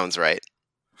That sounds right.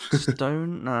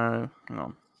 Stone? No, hang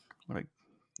on.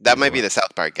 That might be the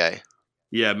South Park guy.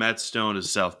 Yeah, Matt Stone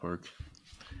is South Park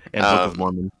and Book of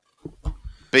Mormon.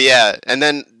 But yeah, and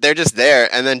then they're just there,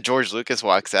 and then George Lucas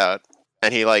walks out,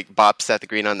 and he like bops Seth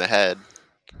Green on the head.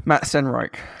 Matt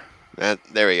Senreich.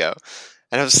 There we go.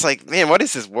 And I was just like, man, what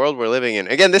is this world we're living in?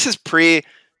 Again, this is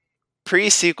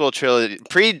pre-sequel trilogy,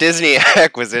 pre-Disney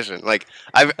acquisition. Like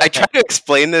I try to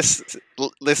explain this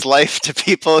life to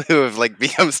people who have like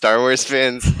become Star Wars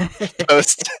fans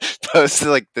post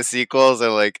like the sequels,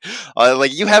 and like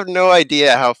you have no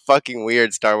idea how fucking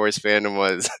weird Star Wars fandom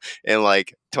was in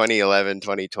like 2011,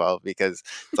 2012, because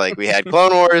it's like we had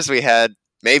Clone Wars, we had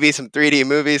maybe some 3D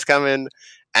movies coming,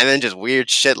 and then just weird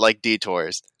shit like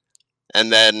detours,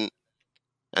 and then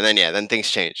things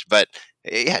changed. But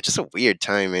yeah, just a weird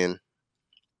time, man.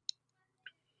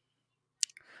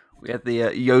 We had the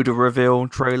Yoda reveal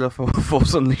trailer for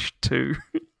Force Unleashed 2.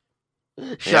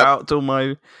 Shout out to all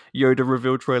my Yoda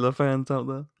reveal trailer fans out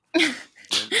there.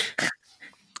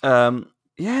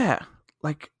 Yeah,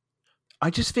 like I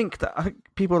just think that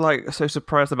people are so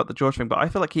surprised about the George thing, but I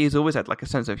feel like he's always had like a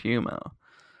sense of humor,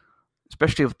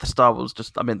 especially with the Star Wars. The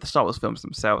Star Wars films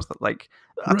themselves. That like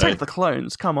Attack Right. of the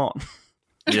Clones. Come on,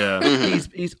 Yeah.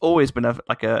 he's always been a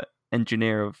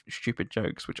engineer of stupid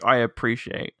jokes, which I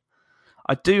appreciate.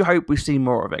 I do hope we see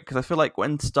more of it, because I feel like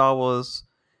when Star Wars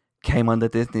came under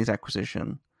Disney's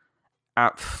acquisition,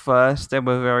 at first they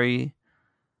were very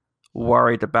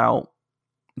worried about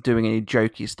doing any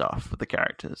jokey stuff with the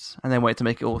characters, and they wanted to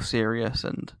make it all serious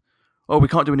and we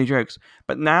can't do any jokes.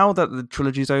 But now that the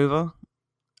trilogy's over,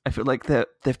 I feel like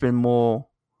they've been more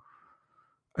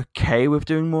okay with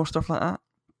doing more stuff like that.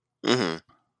 Mm-hmm.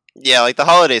 Yeah, like the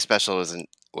holiday special was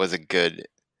a good.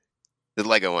 The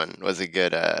Lego one was a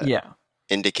good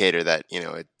indicator that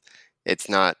it's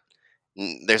not.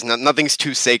 There's nothing's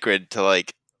too sacred to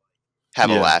like have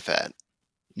a laugh at.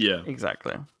 Yeah.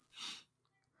 Exactly.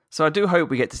 So I do hope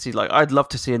we get to see, like, I'd love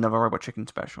to see another Robot Chicken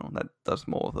special that does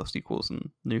more of the sequels and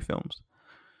new films.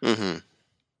 Mm-hmm.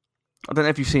 I don't know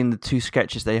if you've seen the 2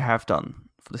 sketches they have done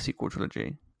for the sequel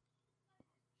trilogy.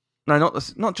 No,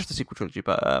 not just the sequel trilogy,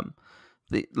 but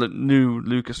the new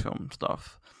Lucasfilm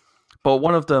stuff. But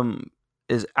one of them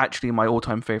is actually my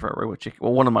all-time favorite Robot Chicken,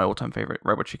 well, one of my all-time favorite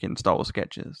Robot Chicken Star Wars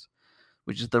sketches,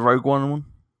 which is the Rogue One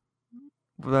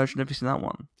version. Have you seen that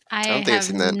one? I don't think I've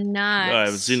seen that. not. No, I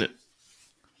haven't seen it.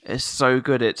 It's so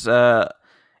good. It's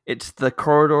the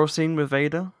corridor scene with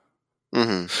Vader,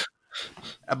 Mm-hmm.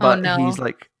 but no. he's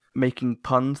like making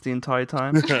puns the entire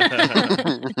time,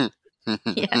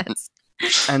 Yes.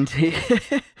 and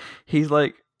he's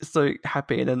like so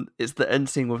happy, and then it's the end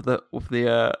scene with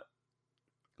the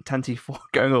Tanty 4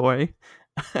 going away,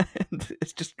 and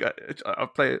it's just I'll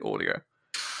play it audio.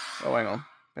 Oh, hang on,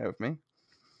 bear with me.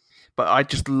 But I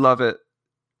just love it.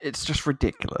 It's just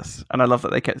ridiculous, and I love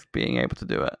that they kept being able to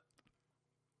do it.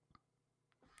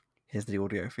 Here's the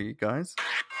audio for you guys.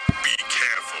 Be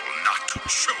careful not to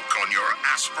choke on your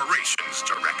aspirations,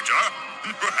 Director.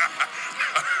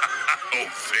 Oh,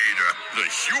 Vader, the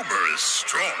humor is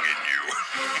strong in you.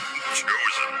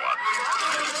 Chosen one.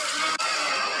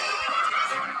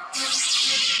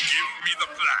 Give me the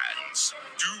plans.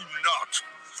 Do not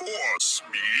force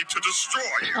me to destroy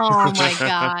you. Oh my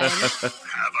god. Have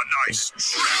a nice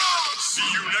trip. See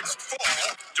you next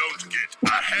fall. Don't get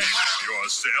ahead of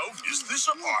yourself. Is this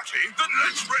a party? Then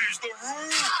let's raise the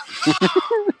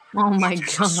roof. Oh my What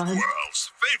is a god.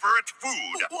 squirrel's favorite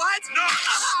food? What?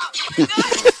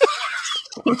 Nuts.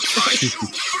 1, 2, 3,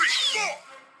 4.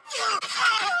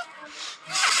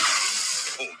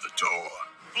 Hold the door.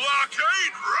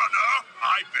 Blockade Runner.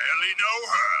 I barely know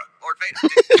her. Lord Vader,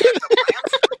 did you get the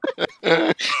plans?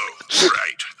 Oh,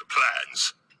 right, the plans.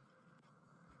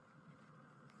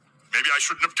 Maybe I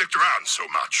shouldn't have dicked around so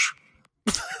much.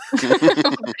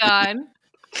 Oh god.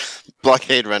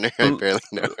 Blockade Runner. I barely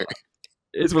know her.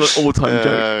 It's one of the all-time jokes.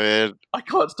 Man, I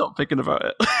can't stop thinking about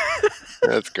it.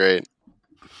 that's great.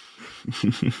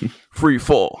 3,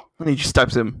 4, and he just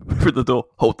stabs him through the door.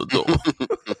 Hold the door.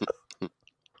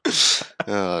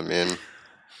 Oh man,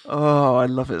 Oh, I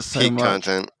love it so peak much.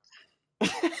 content.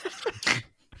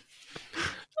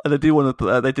 And they do one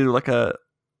of they do like a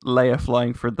layer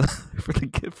flying through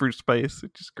through space,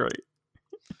 which is great.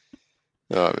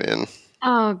 Oh man,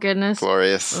 Oh goodness.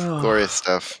 glorious, Oh. glorious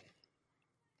stuff.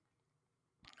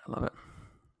 I love it.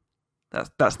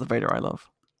 That's the Vader I love.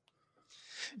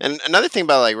 And another thing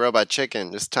about like Robot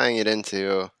Chicken, just tying it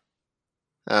into,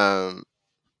 as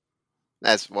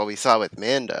what we saw with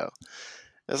Mando,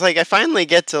 it's like I finally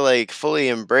get to like fully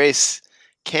embrace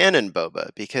canon Boba,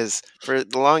 because for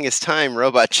the longest time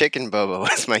Robot Chicken Boba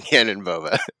was my canon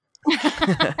Boba,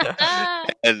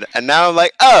 and now I'm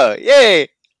like, oh yay,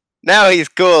 now he's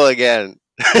cool again.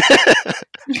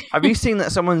 Have you seen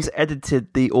that someone's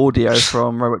edited the audio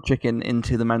from Robot Chicken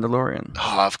into The Mandalorian?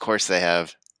 Oh, of course they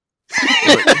have.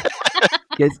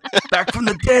 Yes, back from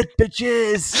the dead,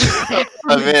 bitches.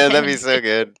 Oh man, that'd be so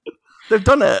good. They've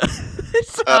done it.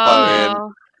 It's, so-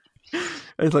 Oh, man.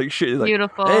 it's like shit. It's like,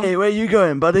 Beautiful. hey, where you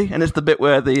going, buddy? And it's the bit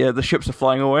where the ships are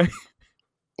flying away.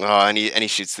 Oh, and he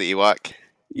shoots the Ewok.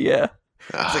 Yeah.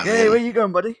 Oh, It's like, hey, where you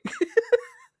going, buddy?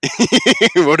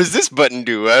 what does this button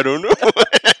do? I don't know.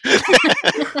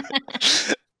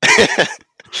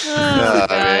 Oh, God.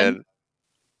 man,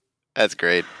 that's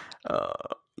great.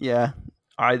 Yeah,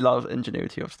 I love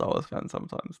ingenuity of Star Wars fans.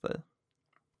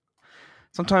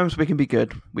 Sometimes we can be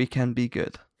good. We can be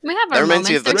good. We have That our reminds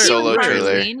me moments. of the They're few and Solo far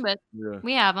trailer. between, but Yeah.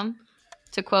 we have them.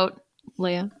 To quote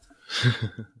Leia.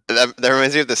 That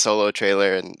reminds me of the Solo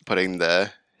trailer and putting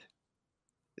the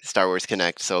Star Wars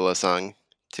Connect solo song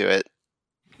to it,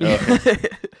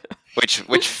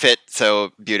 which fit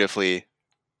so beautifully.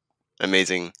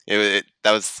 Amazing. That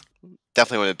was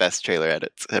definitely one of the best trailer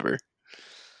edits ever.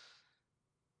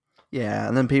 Yeah,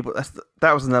 and then people.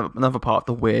 That was another part of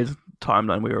the weird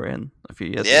timeline we were in a few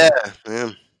years ago.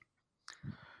 Yeah.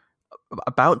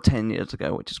 About 10 years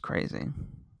ago, which is crazy.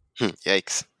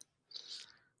 Yikes.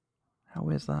 How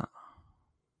is that?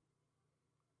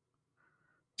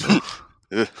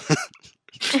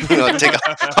 I'll take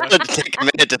a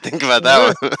minute to think about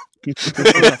that one.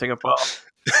 I'm gonna take a bath.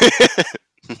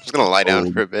 I'm just gonna lie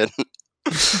down for a bit.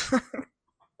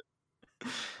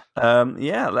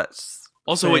 Yeah, let's.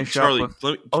 Also, wait, finish up Charlie. with-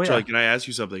 Charlie, yeah. can I ask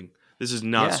you something? This is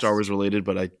not Yes. Star Wars related,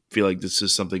 but I feel like this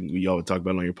is something we all would talk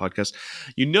about on your podcast.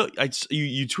 You know,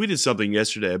 you tweeted something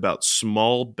yesterday about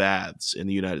small baths in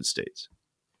the United States.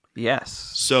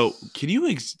 Yes. So can you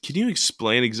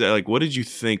explain exactly like what did you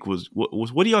think was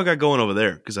what do y'all got going over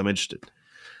there? Because I'm interested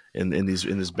in this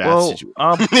bath Well, situation.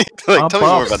 Tell me more about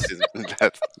buffs. this.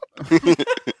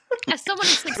 As someone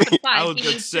who's 6'5", I was he going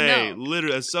to needs say, to know.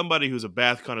 literally, as somebody who's a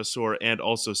bath connoisseur and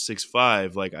also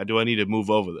 6'5", like, do I need to move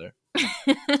over there?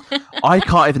 I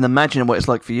can't even imagine what it's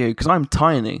like for you because I'm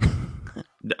tiny,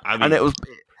 I mean, and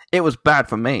it was bad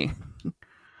for me.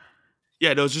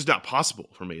 yeah, no, it's just not possible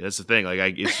for me. That's the thing.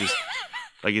 Like, it's just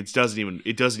like it doesn't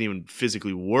even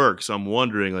physically work. So I'm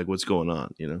wondering, like, what's going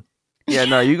on? You know? Yeah,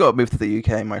 no, you got to move to the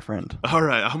UK, my friend. All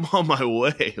right, I'm on my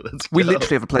way. Let's We go.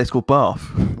 literally have a place called Bath.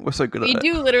 We're so good at We it.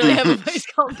 do literally have a place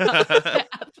called Bath.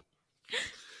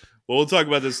 Well, we'll talk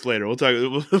about this later. We'll talk.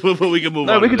 But we can move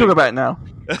No, on. we can talk about it now.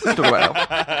 We can talk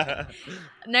about it.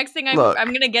 Next thing Look.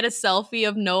 I'm gonna get a selfie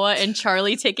of Noah and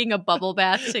Charlie taking a bubble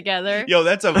bath together. Yo,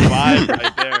 that's a vibe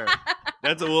right there.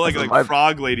 That's like That's a vibe.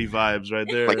 frog lady vibes right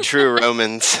there. Like true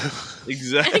Romans.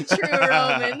 Exactly. True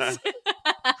Romans.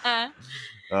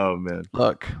 Oh man.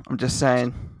 Look, I'm just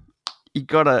saying, you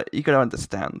gotta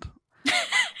understand.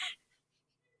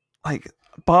 Like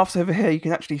baths over here, you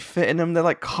can actually fit in them. They're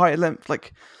like high length.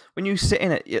 Like when you sit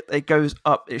in it, it goes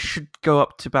up. It should go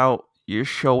up to about your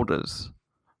shoulders.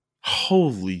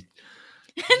 Holy.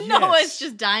 Noah's Yes.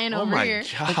 just dying Oh over my here.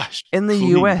 gosh. In the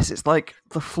Please. US, it's like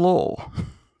the floor.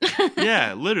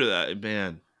 Yeah, literally,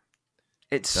 man.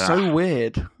 It's so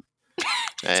weird.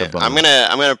 a bummer. I'm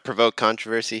gonna provoke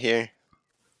controversy here,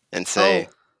 and say,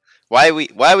 Oh. why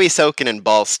are we soaking in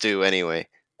ball stew anyway?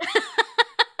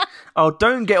 Oh,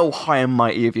 don't get all high and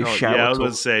mighty of your Oh, shower yeah, I was talk.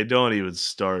 gonna say, don't even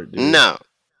start. Dude. No,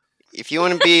 if you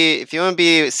want to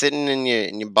be sitting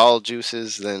in your ball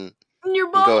juices, then Your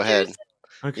you ball go ahead. juice.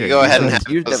 Okay. You go ahead and You've have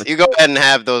never- those, you go ahead and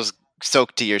have those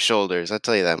soaked to your shoulders. I'll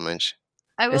tell you that much.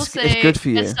 I will It's say, good for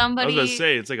you. as I was somebody, gonna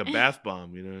say it's like a bath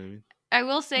bomb. You know what I mean? I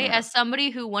will say, Yeah. as somebody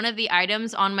who one of the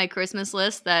items on my Christmas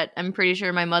list that I'm pretty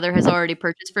sure my mother has already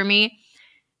purchased for me,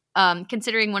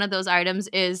 considering one of those items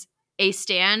is a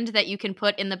stand that you can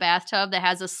put in the bathtub that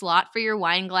has a slot for your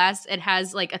wine glass. It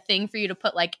has like a thing for you to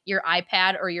put like your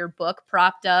iPad or your book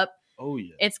propped up. Oh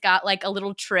yeah. It's got like a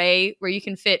little tray where you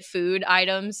can fit food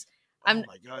items. Oh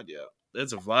my god, yeah.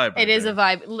 That's a vibe. It is a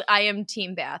vibe. I am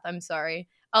team bath. I'm sorry.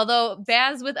 Although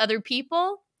baths with other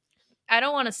people, I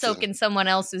don't want to soak in someone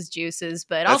else's juices,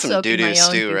 but I'll That's some soak in doo my doo own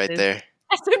stew right juices. there.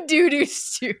 That's a doo-doo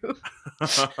stew.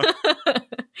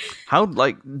 How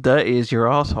like dirty is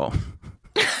your asshole?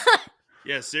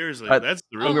 Yeah, seriously, Uh, that's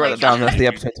the Oh real. Let me my write that down. God. That's the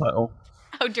episode title.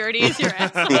 How dirty is your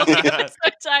ass?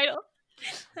 Subtitle.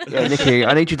 Yeah, Nikki,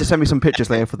 I need you to send me some pictures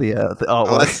later for the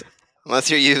artwork. Unless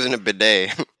you're using a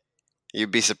bidet, you'd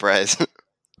be surprised.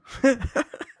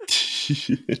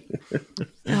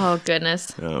 Oh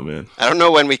goodness. Oh man. I don't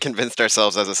know when we convinced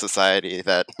ourselves as a society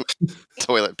that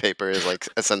toilet paper is like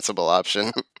a sensible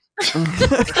option. Let's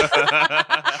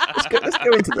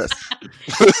go into this.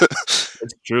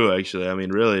 It's true, actually. I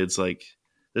mean, really, it's like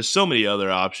there's so many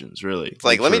other options. Really, It's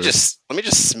like let me for- just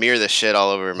smear this shit all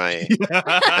over my.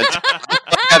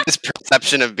 I have this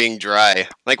perception of being dry.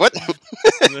 Like what?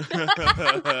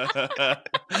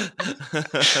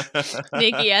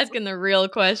 Nikki asking the real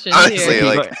questions Honestly, here.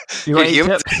 like You got dude,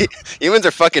 any tips? humans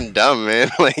are fucking dumb, man.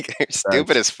 Like they're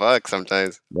stupid as fuck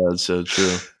sometimes. That's so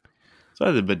true.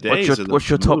 So the bidets What's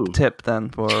your are the top move. tip then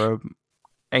for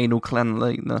anal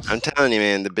cleanliness? I'm telling you,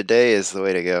 man, the bidet is the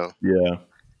way to go. Yeah.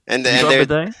 And You and got a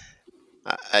they're, bidet?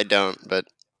 I don't, but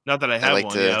Not that I have I like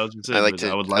one. to. Yeah, I was gonna say, I like but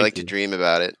to. I would I like like to dream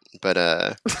about it, but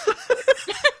They're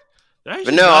actually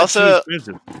But no, not also- too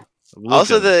expensive. I've looked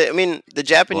also at them. I mean, the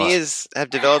Japanese have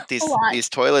developed these A lot. these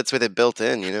toilets with it built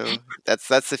in. You know, that's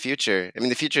the future. I mean,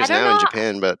 the future is I don't now in know.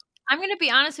 Japan, but I'm gonna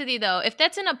be honest with you though. If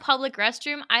that's in a public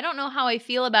restroom, I don't know how I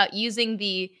feel about using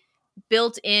the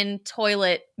built-in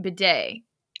toilet bidet.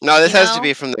 no, this You has to know?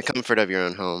 be from the comfort of your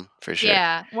own home for sure.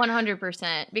 Yeah,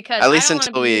 100%. Because At least I don't want to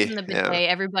until be we- using the bidet yeah.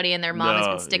 everybody and their mom has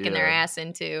No, been sticking their yeah. ass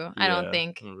into. I don't Yeah,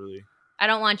 think. not really. I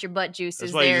don't want your butt juices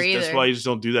That's why, there you either. just, that's why you just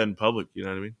don't do that in public. You know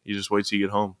what I mean? You just wait till you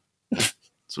get home.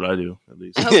 That's what I do, at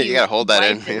least. I hope You gotta hold that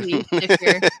in, wipe at man. least if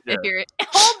you're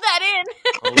hold that in.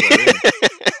 Hold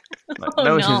that Like, Oh,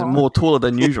 no, she's no. more taller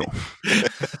than usual. in.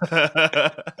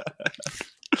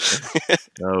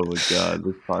 Oh my god,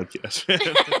 this podcast.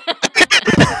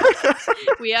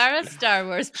 We are a Star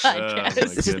Wars podcast. my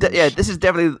This is goodness. this is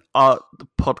definitely our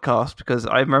podcast because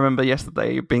I remember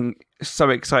yesterday being so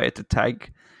excited to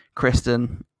tag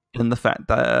Kristen in the fact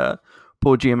that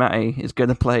Paul Giamatti is going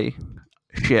to play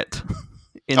shit.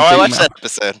 In Oh, I Big watched Mouth. that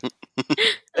episode.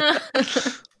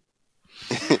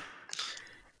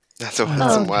 That's some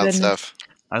Oh, wild goodness. stuff.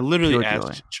 I literally Pure asked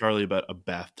joy. Charlie about a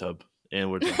bathtub,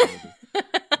 and we're talking about it.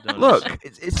 Don't Look,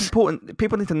 understand. it's important.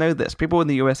 People need to know this. People in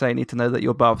the USA need to know that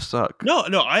your baths suck. No,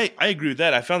 I agree with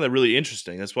that. I found that really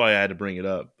interesting. That's why I had to bring it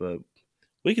up. But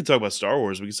we can talk about Star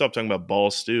Wars. We can stop talking about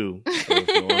ball stew if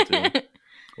you want to,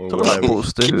 or Talk about whatever.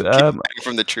 balls too.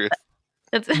 From the truth.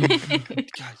 That's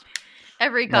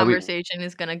every No, we- conversation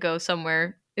is gonna go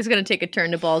somewhere. It's gonna take a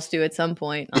turn to balls stew at some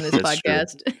point on this That's true.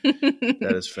 podcast.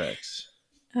 That is facts.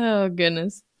 Oh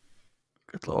goodness.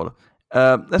 Good lord.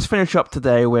 Let's finish up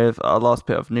today with our last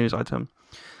bit of news item,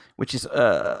 which is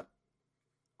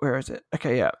where is it?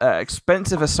 Okay, yeah,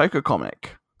 expensive Ahsoka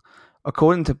comic.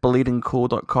 According to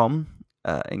BleedingCool.com,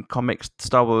 in comics,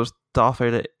 Star Wars Darth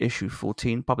Vader issue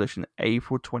 14, published in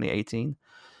April 2018,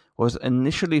 was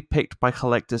initially picked by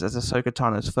collectors as Ahsoka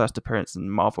Tano's first appearance in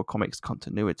Marvel Comics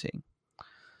continuity.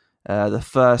 The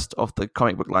first of the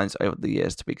comic book lines over the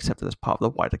years to be accepted as part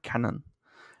of the wider canon.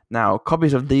 Now,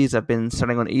 copies of these have been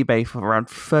selling on eBay for around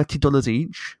 $30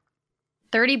 each,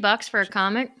 $30 for a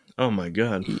comic? Oh my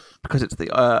god. because it's the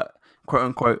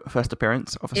quote-unquote first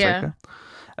appearance of Yeah.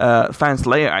 Ahsoka. Fans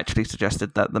later actually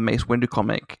suggested that the Mace Windu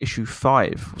comic, issue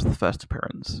 5, was the first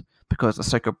appearance, because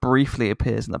Ahsoka briefly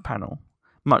appears in the panel,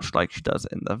 much like she does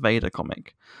in the Vader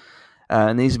comic.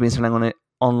 And these have been selling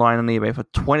online on eBay for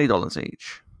 $20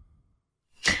 each.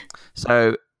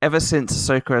 So, ever since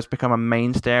Ahsoka has become a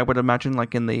mainstay, I would imagine,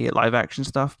 like in the live-action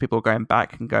stuff, people are going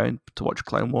back and going to watch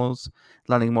Clone Wars,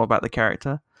 learning more about the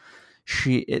character.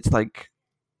 It's like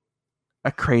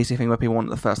a crazy thing where people want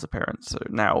the first appearance. So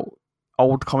now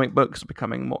old comic books are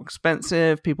becoming more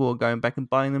expensive. People are going back and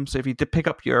buying them. So if you did pick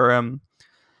up your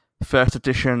first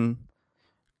edition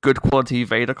good quality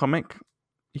Vader comic,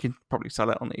 you can probably sell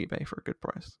it on eBay for a good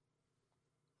price.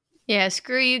 Yeah,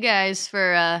 screw you guys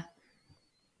for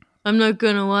I'm not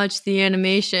gonna watch the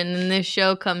animation and this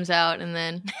show comes out and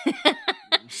then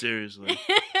Seriously.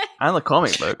 And the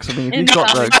comic books. I mean, if In you've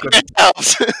got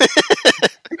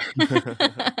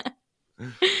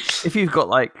if you've got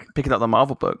like picking up the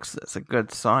Marvel books, that's a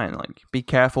good sign. Like, be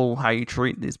careful how you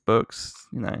treat these books.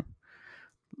 You know,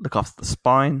 look after the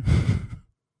spine.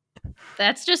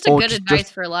 That's just a Or good just-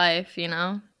 advice for life, you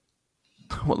know?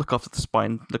 What, look after the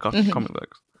spine? Look after the comic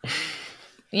books.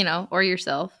 You know, or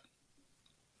yourself.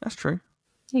 That's true.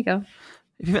 There you go.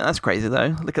 If you think that's crazy,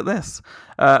 though, look at this.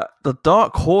 The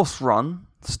Dark Horse run,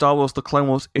 Star Wars The Clone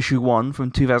Wars Issue 1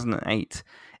 from 2008,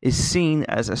 is seen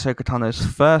as Ahsoka Tano's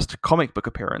first comic book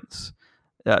appearance.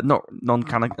 Not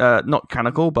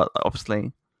canonical, but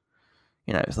obviously,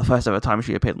 it's the first ever time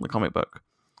she appeared in the comic book.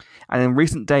 And in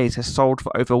recent days has sold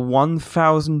for over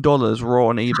 $1,000 raw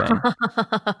on eBay.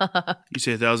 You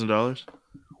say $1,000?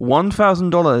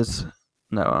 $1,000,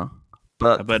 Noah.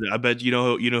 But I bet you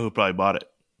know who probably bought it.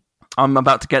 I'm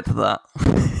about to get to that.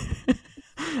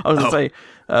 I was going to say,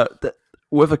 that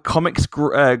with a comics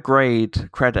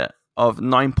grade credit of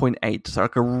 9.8, so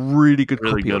like a really good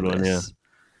copy of this,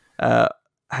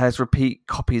 has repeat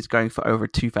copies going for over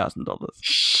 $2,000.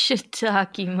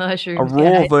 Shiitake mushrooms. A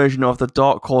raw version of the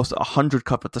Dark Horse 100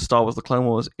 cover to Star Wars The Clone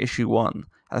Wars Issue 1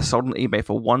 has sold on eBay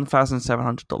for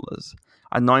 $1,700.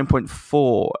 A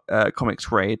 9.4 comics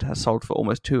grade has sold for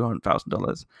almost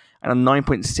 $200,000. And a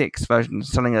 9.6 version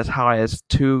selling as high as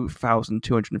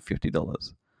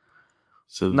 $2,250.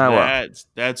 So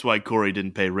that's why Corey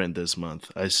didn't pay rent this month.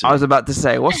 I see. I was about to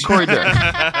say, what's Corey doing?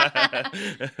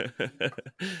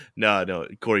 No,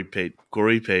 Corey paid.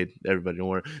 Everybody, don't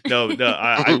worry. No,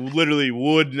 I literally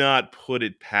would not put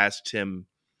it past him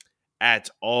at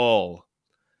all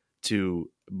to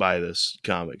buy this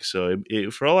comic. So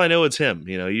for all I know, it's him.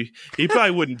 He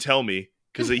probably wouldn't tell me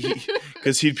because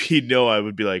he'd know I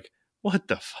would be like, "What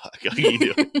the fuck are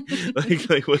you doing?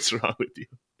 like what's wrong with you?"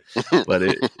 But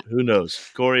who knows?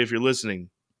 Corey, if you're listening,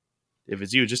 if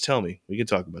it's you, just tell me. We can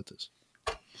talk about this.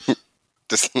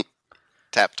 Just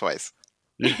tap twice.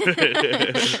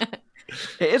 It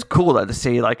is cool though to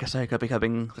see like Ahsoka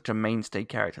becoming such a mainstay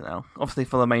character now. Obviously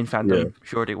for the main fandom,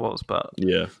 she already was, but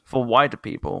for wider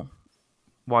people,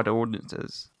 wider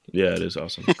audiences. Yeah, it is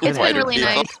awesome. It's been really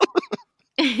nice.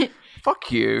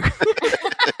 Fuck you.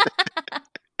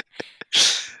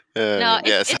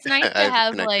 It's nice to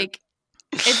have like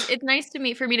it's nice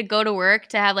for me to go to work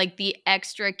to have like the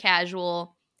extra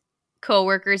casual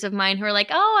coworkers of mine who are like,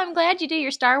 "Oh, I'm glad you do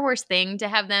your Star Wars thing," to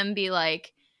have them be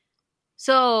like,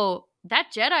 "So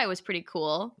that Jedi was pretty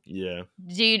cool." Yeah.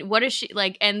 Dude, what is she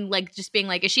like? And like just being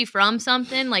like, "Is she from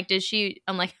something? Like, does she?"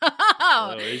 I'm like,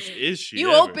 "Oh, is she?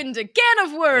 You ever? Opened a can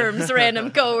of worms,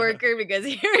 random coworker, because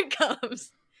here it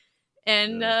comes."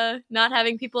 And not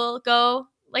having people go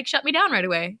like shut me down right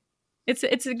away. It's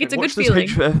a good feeling.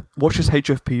 Watch this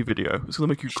HFP video. It's gonna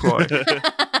make you cry.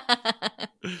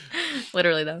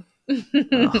 Literally though.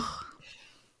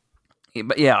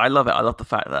 But yeah, I love it. I love the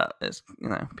fact that it's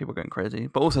people going crazy.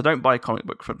 But also, don't buy a comic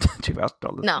book for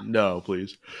 $2,000. No,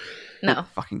 please. No,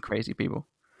 fucking crazy people.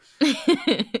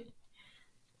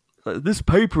 Like, this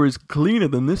paper is cleaner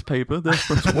than this paper. That's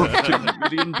worth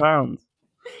 £2 million.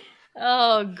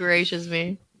 Oh, gracious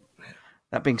me.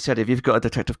 That being said, if you've got a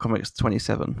Detective Comics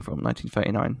 27 from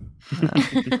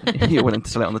 1939, you're willing to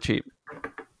sell it on the cheap.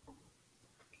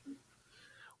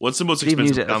 What's the most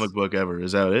expensive comic book ever?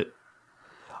 Is that it?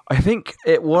 I think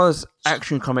it was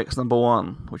Action Comics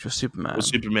 #1, which was Superman. Was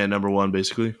Superman #1,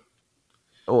 basically?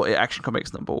 Or Action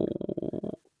Comics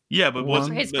Yeah, but what's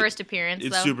his first appearance?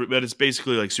 It's but it's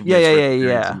basically like Superman's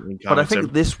yeah. But I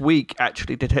think this week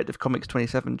actually Detective Comics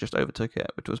 27 just overtook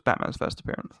it, which was Batman's first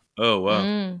appearance. Oh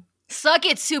wow! Suck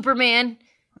it, Superman.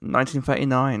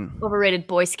 1939. Overrated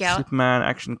Boy Scout. Superman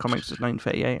Action Comics is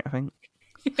 1938, I think.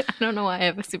 I don't know why I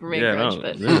have a Superman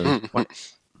grudge, but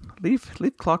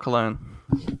leave Clark alone.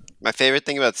 My favorite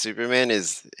thing about Superman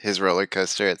is his roller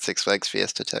coaster at Six Flags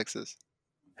Fiesta, Texas.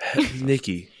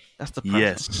 Nikki, that's the problem.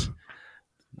 Yes.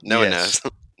 No one knows.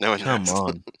 No one knows. Come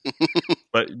on.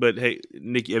 But hey,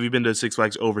 Nikki, have you been to Six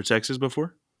Flags over Texas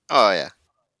before? Oh yeah.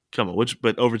 Come on,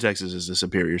 but over Texas is the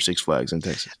superior Six Flags in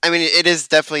Texas. I mean, it is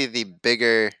definitely the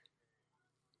bigger,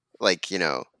 like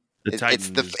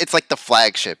it's like the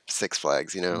flagship Six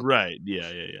Flags, Right?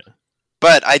 Yeah.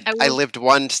 But I lived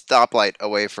one stoplight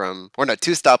away from, or no,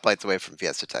 2 stoplights away from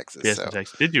Fiesta, Texas.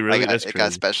 Texas. Did you really? It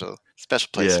got special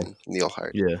place in Neil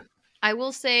Hart. Yeah. I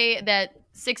will say that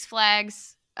Six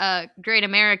Flags Great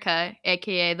America,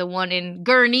 aka the one in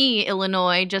Gurnee,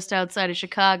 Illinois, just outside of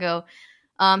Chicago,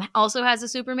 also has a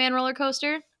Superman roller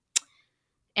coaster.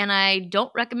 And I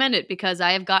don't recommend it because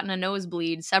I have gotten a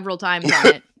nosebleed several times on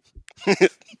it.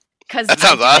 Because that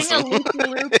sounds awesome.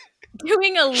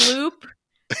 Doing a loop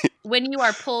when you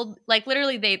are pulled, like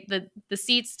literally the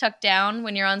seats tuck down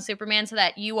when you're on Superman, so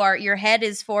that your head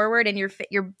is forward and your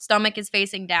stomach is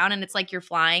facing down, and it's like you're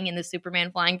flying in the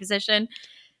Superman flying position.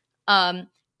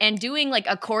 And doing like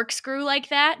a corkscrew like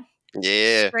that,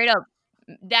 straight up,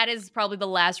 that is probably the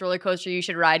last roller coaster you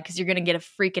should ride, because you're gonna get a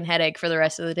freaking headache for the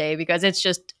rest of the day, because it's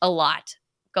just a lot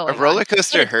going on. A roller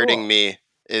coaster hurting me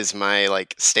is my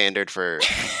like standard for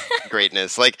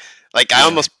greatness. Like I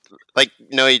almost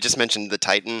you just mentioned the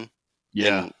Titan.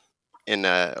 Yeah. in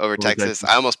over Texas. Texas.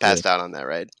 I almost passed out on that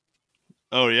ride,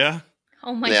 Oh yeah.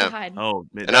 Oh my Yeah. god. Oh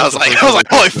man. and I was like,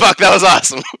 holy fuck, that was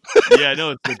awesome. Yeah, I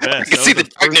know it's the best. could That see was the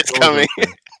first darkness roller coming.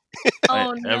 coaster Oh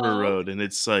I no. ever rode, and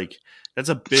it's like that's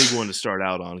a big one to start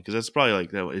out on because that's probably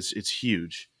like that. It's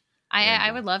huge.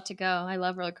 I would love to go. I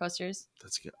love roller coasters.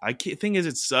 That's good. I can't. Thing is,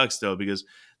 it sucks though because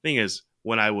thing is,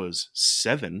 when I was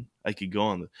 7, I could go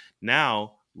on the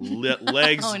now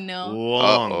legs Oh, no.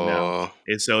 long now, Uh-oh.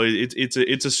 and so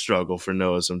it's a struggle for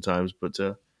Noah sometimes. But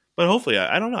hopefully,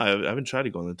 I don't know. I haven't tried to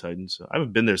go on the Titan, so I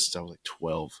haven't been there since I was like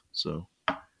 12. So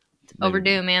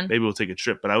Overdue, man. Maybe we'll take a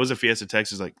trip. But I was at Fiesta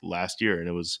Texas like last year, and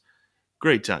it was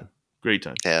great time. Great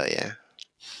time. Hell yeah.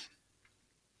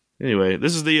 Anyway,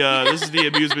 this is the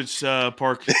amusement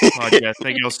park podcast.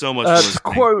 Thank you all so much for To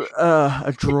listening. quote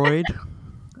a droid,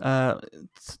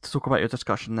 to talk about your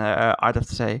discussion there, I'd have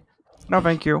to say, no,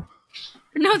 thank you.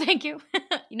 No, thank you.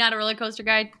 You're not a roller coaster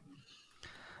guy.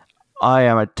 I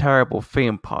am a terrible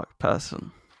theme park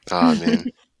person. Oh man.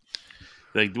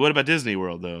 Like, what about Disney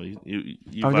World though? You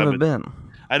I've vibe never with- been.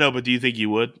 I know, but do you think you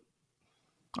would?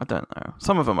 I don't know.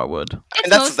 Some of them I would. It's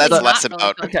that's mostly not less roller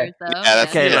about- coasters, Okay. though. Yeah,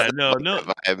 that's Okay, Yeah, that's no, no,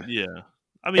 the vibe. yeah.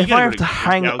 I mean, If you I gotta have go to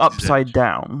hang Galaxy's upside Edge.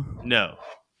 down, No.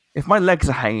 if my legs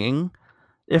are hanging,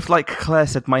 if like Claire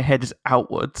said, my head is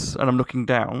outwards and I'm looking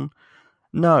down,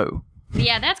 no.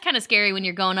 Yeah, that's kind of scary when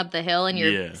you're going up the hill and you're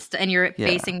Yeah. you're Yeah.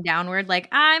 facing downward. Like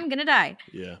I'm gonna die.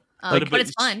 Yeah. But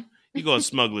it's fun. You go on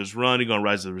Smuggler's Run. You go on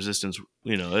Rise of the Resistance.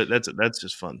 You know, that's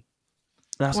just fun.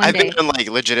 That's One I've been day. on like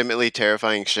legitimately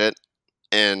terrifying shit,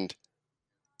 and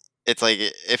it's like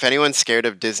if anyone's scared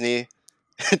of Disney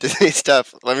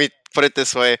stuff, let me put it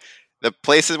this way: the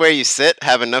places where you sit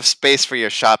have enough space for your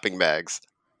shopping bags.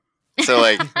 So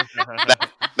like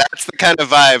that's the kind of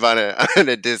vibe on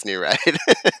a Disney ride.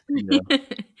 Yeah.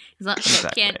 As long-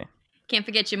 exactly. can't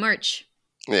forget your merch.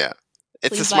 Yeah,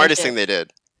 it's the Please buy smartest it. thing they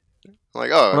did. I'm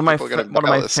like, oh, One of my people gonna one buy of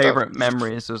all my this stuff. favorite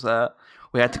memories was that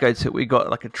we had to go to. We got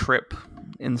like a trip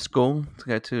in school to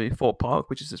go to Fort Park,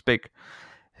 which is this big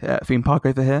theme park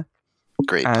over here,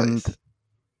 Great and place.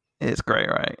 it's great,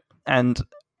 right? And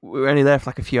we were only there for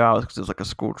like a few hours because it was like a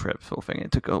school trip sort of thing.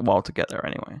 It took a while to get there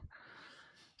anyway.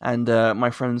 And my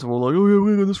friends were all like, "Oh yeah,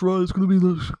 we're going on this ride. It's gonna be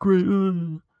great,"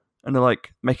 and they're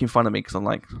like making fun of me because I'm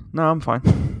like, "No, I'm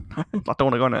fine. I don't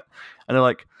want to go on it." And they're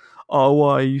like, "Oh,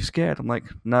 why are you scared?" I'm like,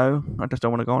 "No, I just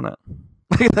don't want to go on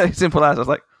it." Like simple as. I was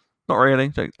like, "Not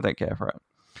really. I don't care for it."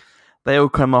 They all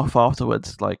come off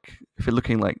afterwards, like if you're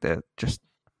looking like they're just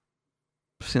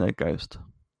seen a ghost.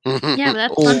 Yeah, but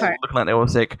that's the All fun part. looking like they were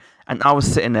sick, and I was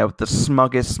sitting there with the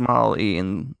smuggest smile,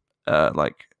 eating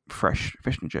like fresh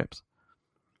fish and chips.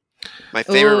 My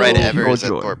favorite ride Ooh. ever is at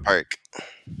Joy. Thorpe Park.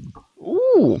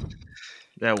 Ooh,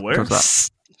 Yeah, where? What's that?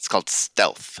 It's called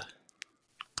Stealth.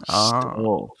 ah.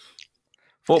 Oh,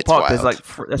 Fort It's Park. There's wild.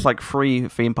 like there's like 3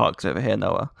 theme parks over here,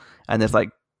 Noah, and there's like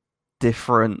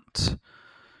different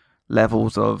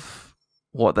levels of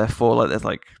what they're for. Like there's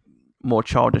like more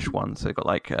childish ones. So you've got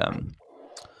like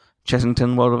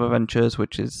Chessington World of Adventures,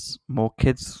 which is more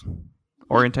kids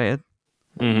orientated.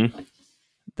 mm-hmm.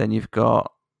 Then you've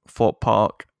got Fort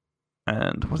Park,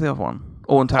 and what's the other one?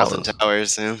 Alton Towers. Alton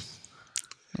Towers. Yeah.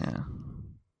 Yeah,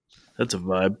 That's a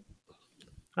vibe.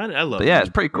 I love but yeah, it. it's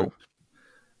pretty cool.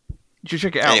 You should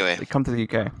check it out. Anyway. Come to the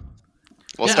UK.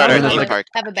 We'll Yeah, start I our mean, theme like- park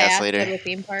Have a podcast bath, go later. to a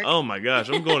theme park. Oh my gosh,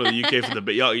 I'm going to the UK for the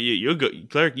but y'all you go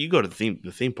Claire, you go to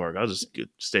the theme park. I'll just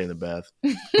stay in the bath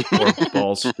or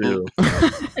balls too.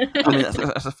 I mean,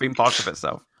 that's a theme park of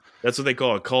itself. That's what they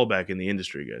call a callback in the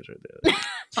industry, guys, right there.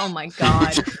 Oh my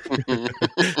god. In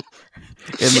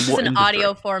This is what an industry?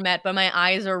 audio format, but my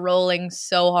eyes are rolling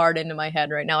so hard into my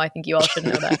head right now. I think you all should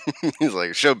know that. He's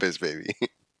like showbiz, baby.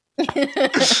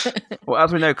 Well,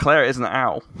 as we know, Claire is an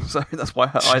owl, so that's why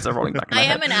her eyes are rolling back. In I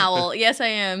her am head. an owl. Yes, I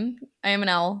am. I am an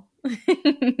owl.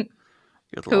 Good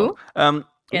Who? Lord.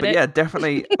 Get But it? yeah,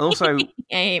 definitely. Also, I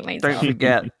hate myself. don't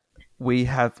forget we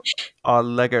have our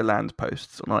Legoland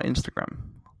posts on our Instagram.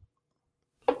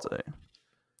 So if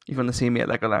you want to see me at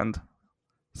Legoland,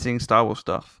 seeing Star Wars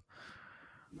stuff,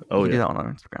 Oh you can do yeah, that on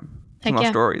our Instagram. It's Heck on our yeah.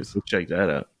 stories. we'll check that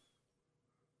out.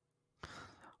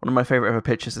 One of my favorite ever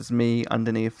pictures is me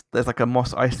underneath. There's like a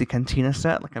Mos Eisley Cantina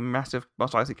set, like a massive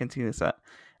Mos Eisley Cantina set,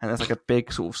 and there's like a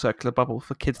big sort of circular bubble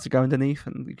for kids to go underneath,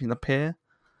 and you can appear.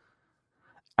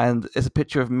 And it's a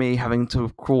picture of me having to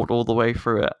have crawled all the way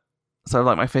through it, so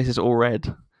like my face is all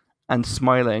red and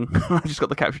smiling. I just got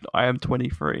the caption, "I am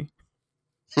 23."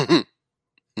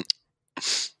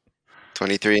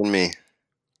 23 and me.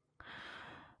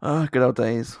 Good old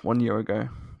days, 1 year ago,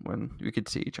 when we could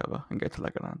see each other and go to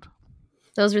Legoland.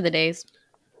 Those were the days.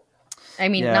 I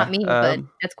mean, Yeah, not me, but um,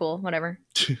 that's cool. Whatever.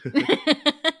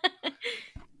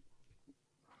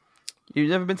 You've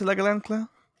never been to Legoland, Claire?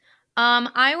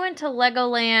 I went to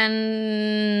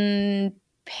Legoland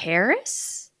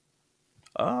Paris.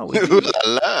 Oh, Ooh la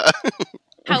la.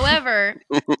 However,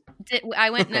 when I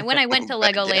went to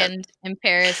Legoland in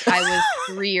Paris, I was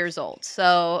 3 years old,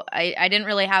 so I didn't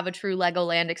really have a true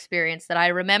Legoland experience that I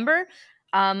remember.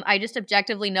 I just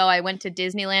objectively know I went to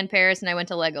Disneyland Paris and I went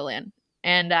to Legoland,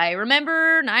 and I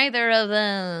remember neither of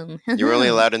them. You were only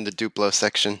allowed in the Duplo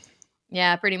section.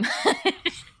 Yeah, pretty much.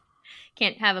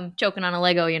 Can't have them choking on a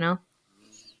Lego, you know.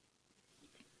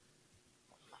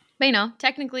 But you know,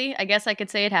 technically, I guess I could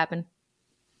say it happened.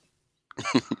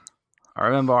 I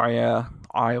remember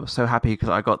I was so happy because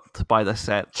I got to buy the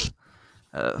set,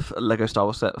 Lego Star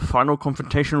Wars set, Final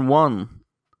Confrontation 1.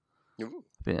 Ooh.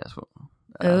 I think that's what,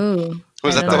 Oh,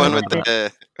 Was I that don't the one know.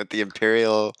 with the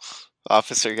Imperial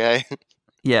officer guy?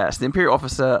 yes, the Imperial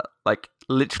Officer, like,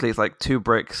 literally is like 2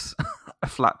 bricks, a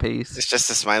flat piece. It's just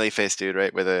a smiley face dude,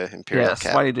 right, with a Imperial Yeah,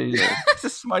 cap. smiley dude. It's a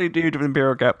smiley dude with an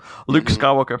Imperial cap. Luke Mhm.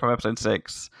 Skywalker from Episode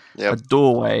 6. Yep. A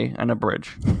doorway and a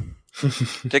bridge.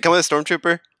 Did it come with a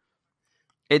stormtrooper?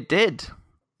 It did.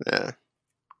 Yeah,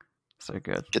 So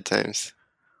good. good times.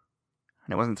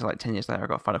 And it wasn't until like 10 years later I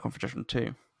got Final Confrontation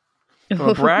 2. Don't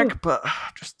want to brag, but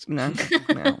just, you know,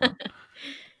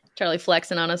 Charlie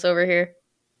flexing on us over here.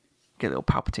 get a little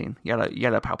Palpatine. Yellow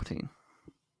Palpatine.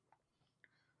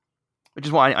 Which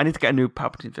is why I need to get a new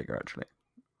Palpatine figure, actually.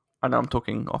 I know I'm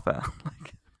talking off air.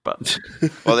 But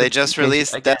Well, they just Again.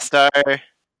 released Death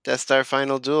Star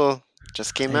Final Duel.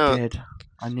 Just came they out. did.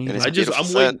 I need And it's it. beautiful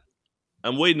set.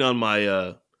 I'm waiting on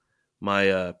my my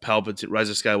Palpatine Rise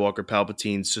of Skywalker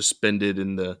Palpatine suspended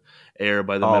in the air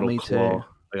by the metal me claw. too.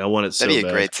 Like I want it so That'd be a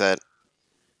bad. great set.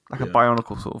 Like a Yeah.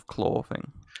 bionicle sort of claw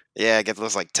thing. Yeah, get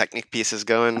those like Technic pieces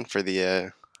going for the.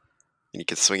 And you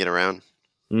can swing it around.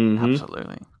 Mhm.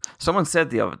 Absolutely. Someone said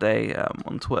the other day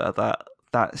on Twitter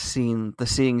that scene, the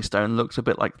Seeing Stone, looks a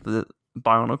bit like the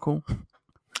bionicle,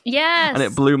 Yes. and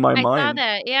it blew my I saw mind.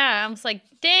 that. Yeah, I was like,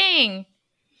 dang.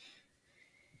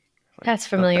 That's God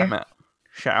familiar. damn it.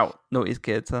 Shout out Naughty's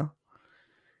kids, huh?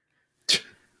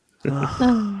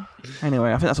 Anyway,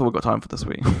 I think that's all we've got time for this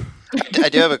week. I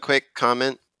do have a quick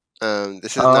comment.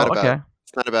 This is not about. okay.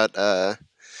 It's not about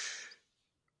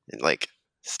like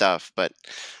stuff, but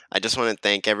I just want to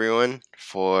thank everyone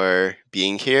for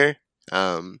being here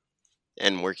and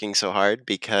working so hard,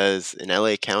 because in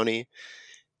LA County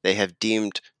they have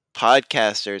deemed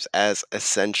podcasters as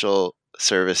essential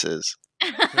services.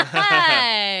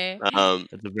 Hey. That's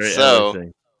a very So- LA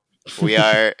thing.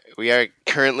 we are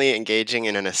currently engaging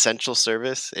in an essential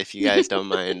service. If you guys don't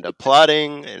mind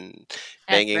applauding and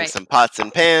banging right. some pots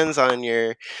and pans on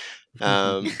your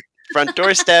front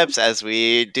doorsteps as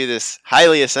we do this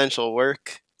highly essential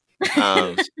work.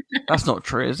 That's not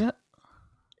true, is it?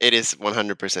 It is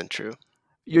 100% true.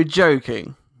 You're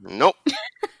joking. Nope.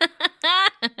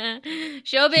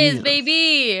 Showbiz, Jesus.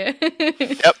 baby.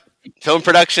 Film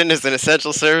production is an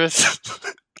essential service.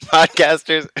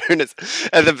 Podcasters,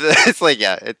 it's like,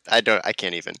 yeah. I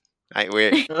can't even.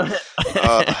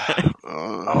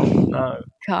 Oh no.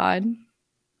 God.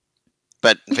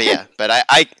 But yeah, but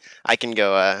I can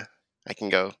go. I can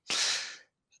go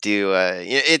do.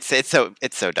 It's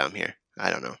so dumb here.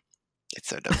 I don't know. It's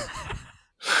so dumb.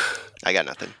 I got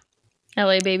nothing.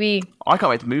 LA, baby. I can't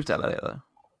wait to move to LA though.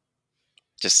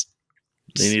 Just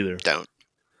Me neither. don't.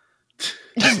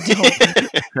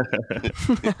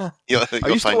 Are You'll you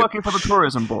still find working for the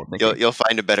tourism board, Nicky? you'll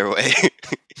find a better way.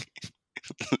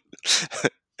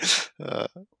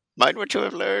 Mind what you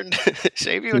have learned.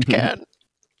 Save you it can.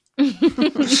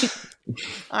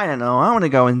 I don't know. I want to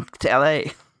go into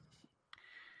LA.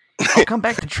 I'll come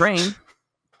back to train.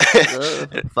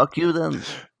 Fuck you then.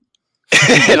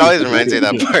 It always reminds me of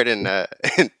that part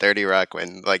in 30 Rock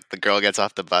when like the girl gets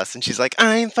off the bus and she's like,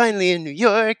 "I'm finally in New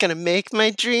York, gonna make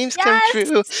my dreams come Yes!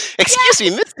 true." Excuse me,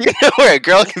 miss, do you know where a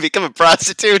girl can become a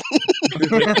prostitute?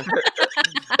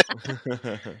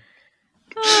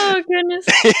 Oh, goodness.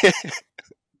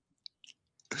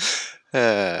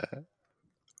 Uh,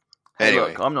 Hey,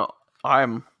 anyway, look,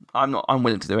 I'm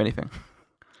willing to do anything.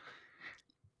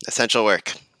 essential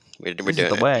work. We're This doing is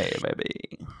the it. way,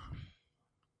 baby.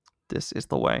 This is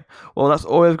the way. Well, that's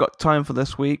all we've got time for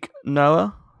this week.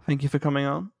 Noah, thank you for coming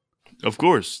on. Of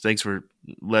course. Thanks for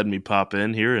letting me pop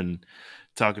in here and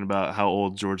talking about how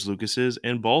old George Lucas is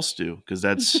and ball stew, because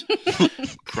that's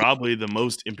probably the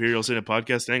most Imperial Senate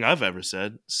podcast thing I've ever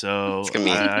said. So It's gonna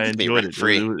be- I it's gonna be enjoyed it.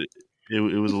 rent-free. It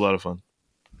was a lot of fun.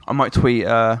 I might tweet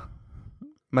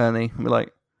Melanie and be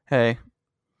like, "Hey,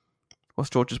 what's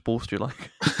George's ball stew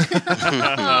like?"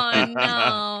 Oh,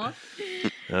 no.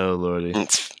 Oh, Lordy.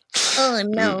 It's Oh,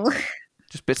 no.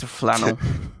 Just bits of flannel.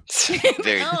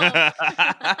 Very Oh.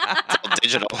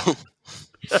 digital.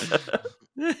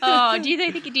 Oh, do you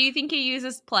think he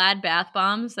uses plaid bath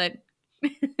bombs? That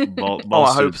Ball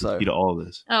I hope suit so. is key to all of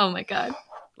this. oh my god.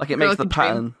 Like it makes the Broken dream.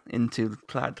 pattern into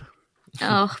plaid.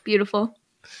 Oh, beautiful.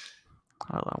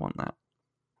 Oh, I want that.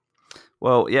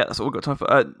 Well, yeah, that's all we've got time for.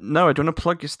 Noah, do you want to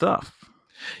plug your stuff?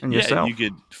 And yourself? You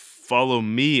could follow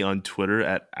me on Twitter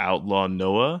at Outlaw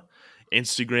Noah.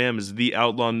 Instagram is The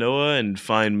Outlaw Noah, and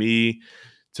find me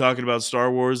talking about Star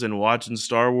Wars and watching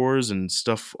Star Wars and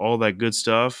stuff, all that good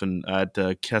stuff. And at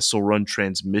Kessel Run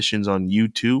Transmissions on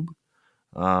YouTube.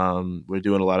 We're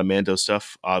doing a lot of Mando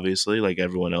stuff, obviously, like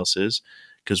everyone else is,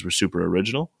 because we're super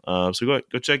original. So go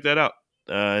check that out.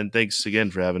 And thanks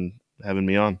again for having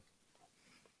me on.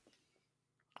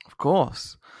 Of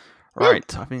course.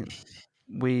 Right, I think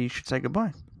we should say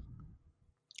goodbye.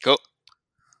 Cool.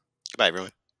 Goodbye,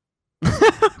 everyone.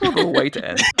 Cool way to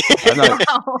end. I know.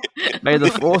 Wow. May the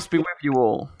force be with you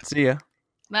all. See ya.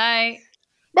 Bye.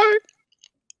 Bye.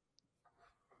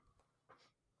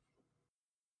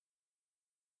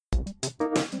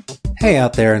 Hey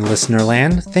out there in listener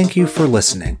land, thank you for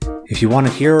listening. If you want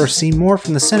to hear or see more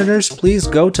from the Senators, please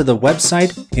go to the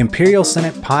website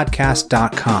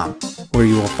imperialsenatepodcast.com, where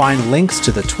you will find links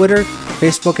to the Twitter,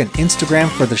 Facebook, and Instagram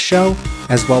for the show,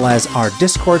 as well as our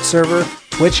Discord server,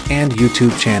 Twitch, and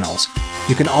YouTube channels.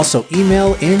 You can also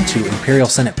email into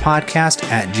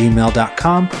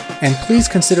imperialsenatepodcast@gmail.com, and please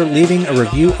consider leaving a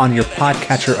review on your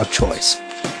podcatcher of choice.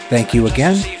 Thank you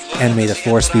again, and may the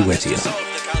Force be with you. The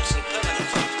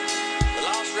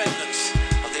last remnants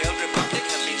of the old Republic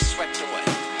have been swept away.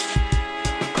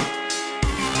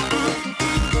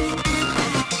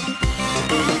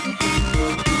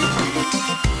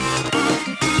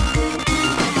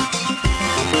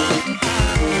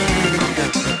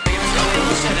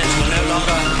 The Senate will no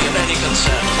longer be of any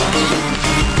concern to us.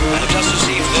 I have just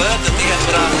received word that the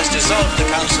Emperor has dissolved the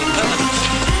Council permanently.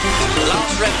 The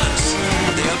last remnants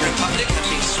of the old Republic have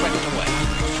been swept away.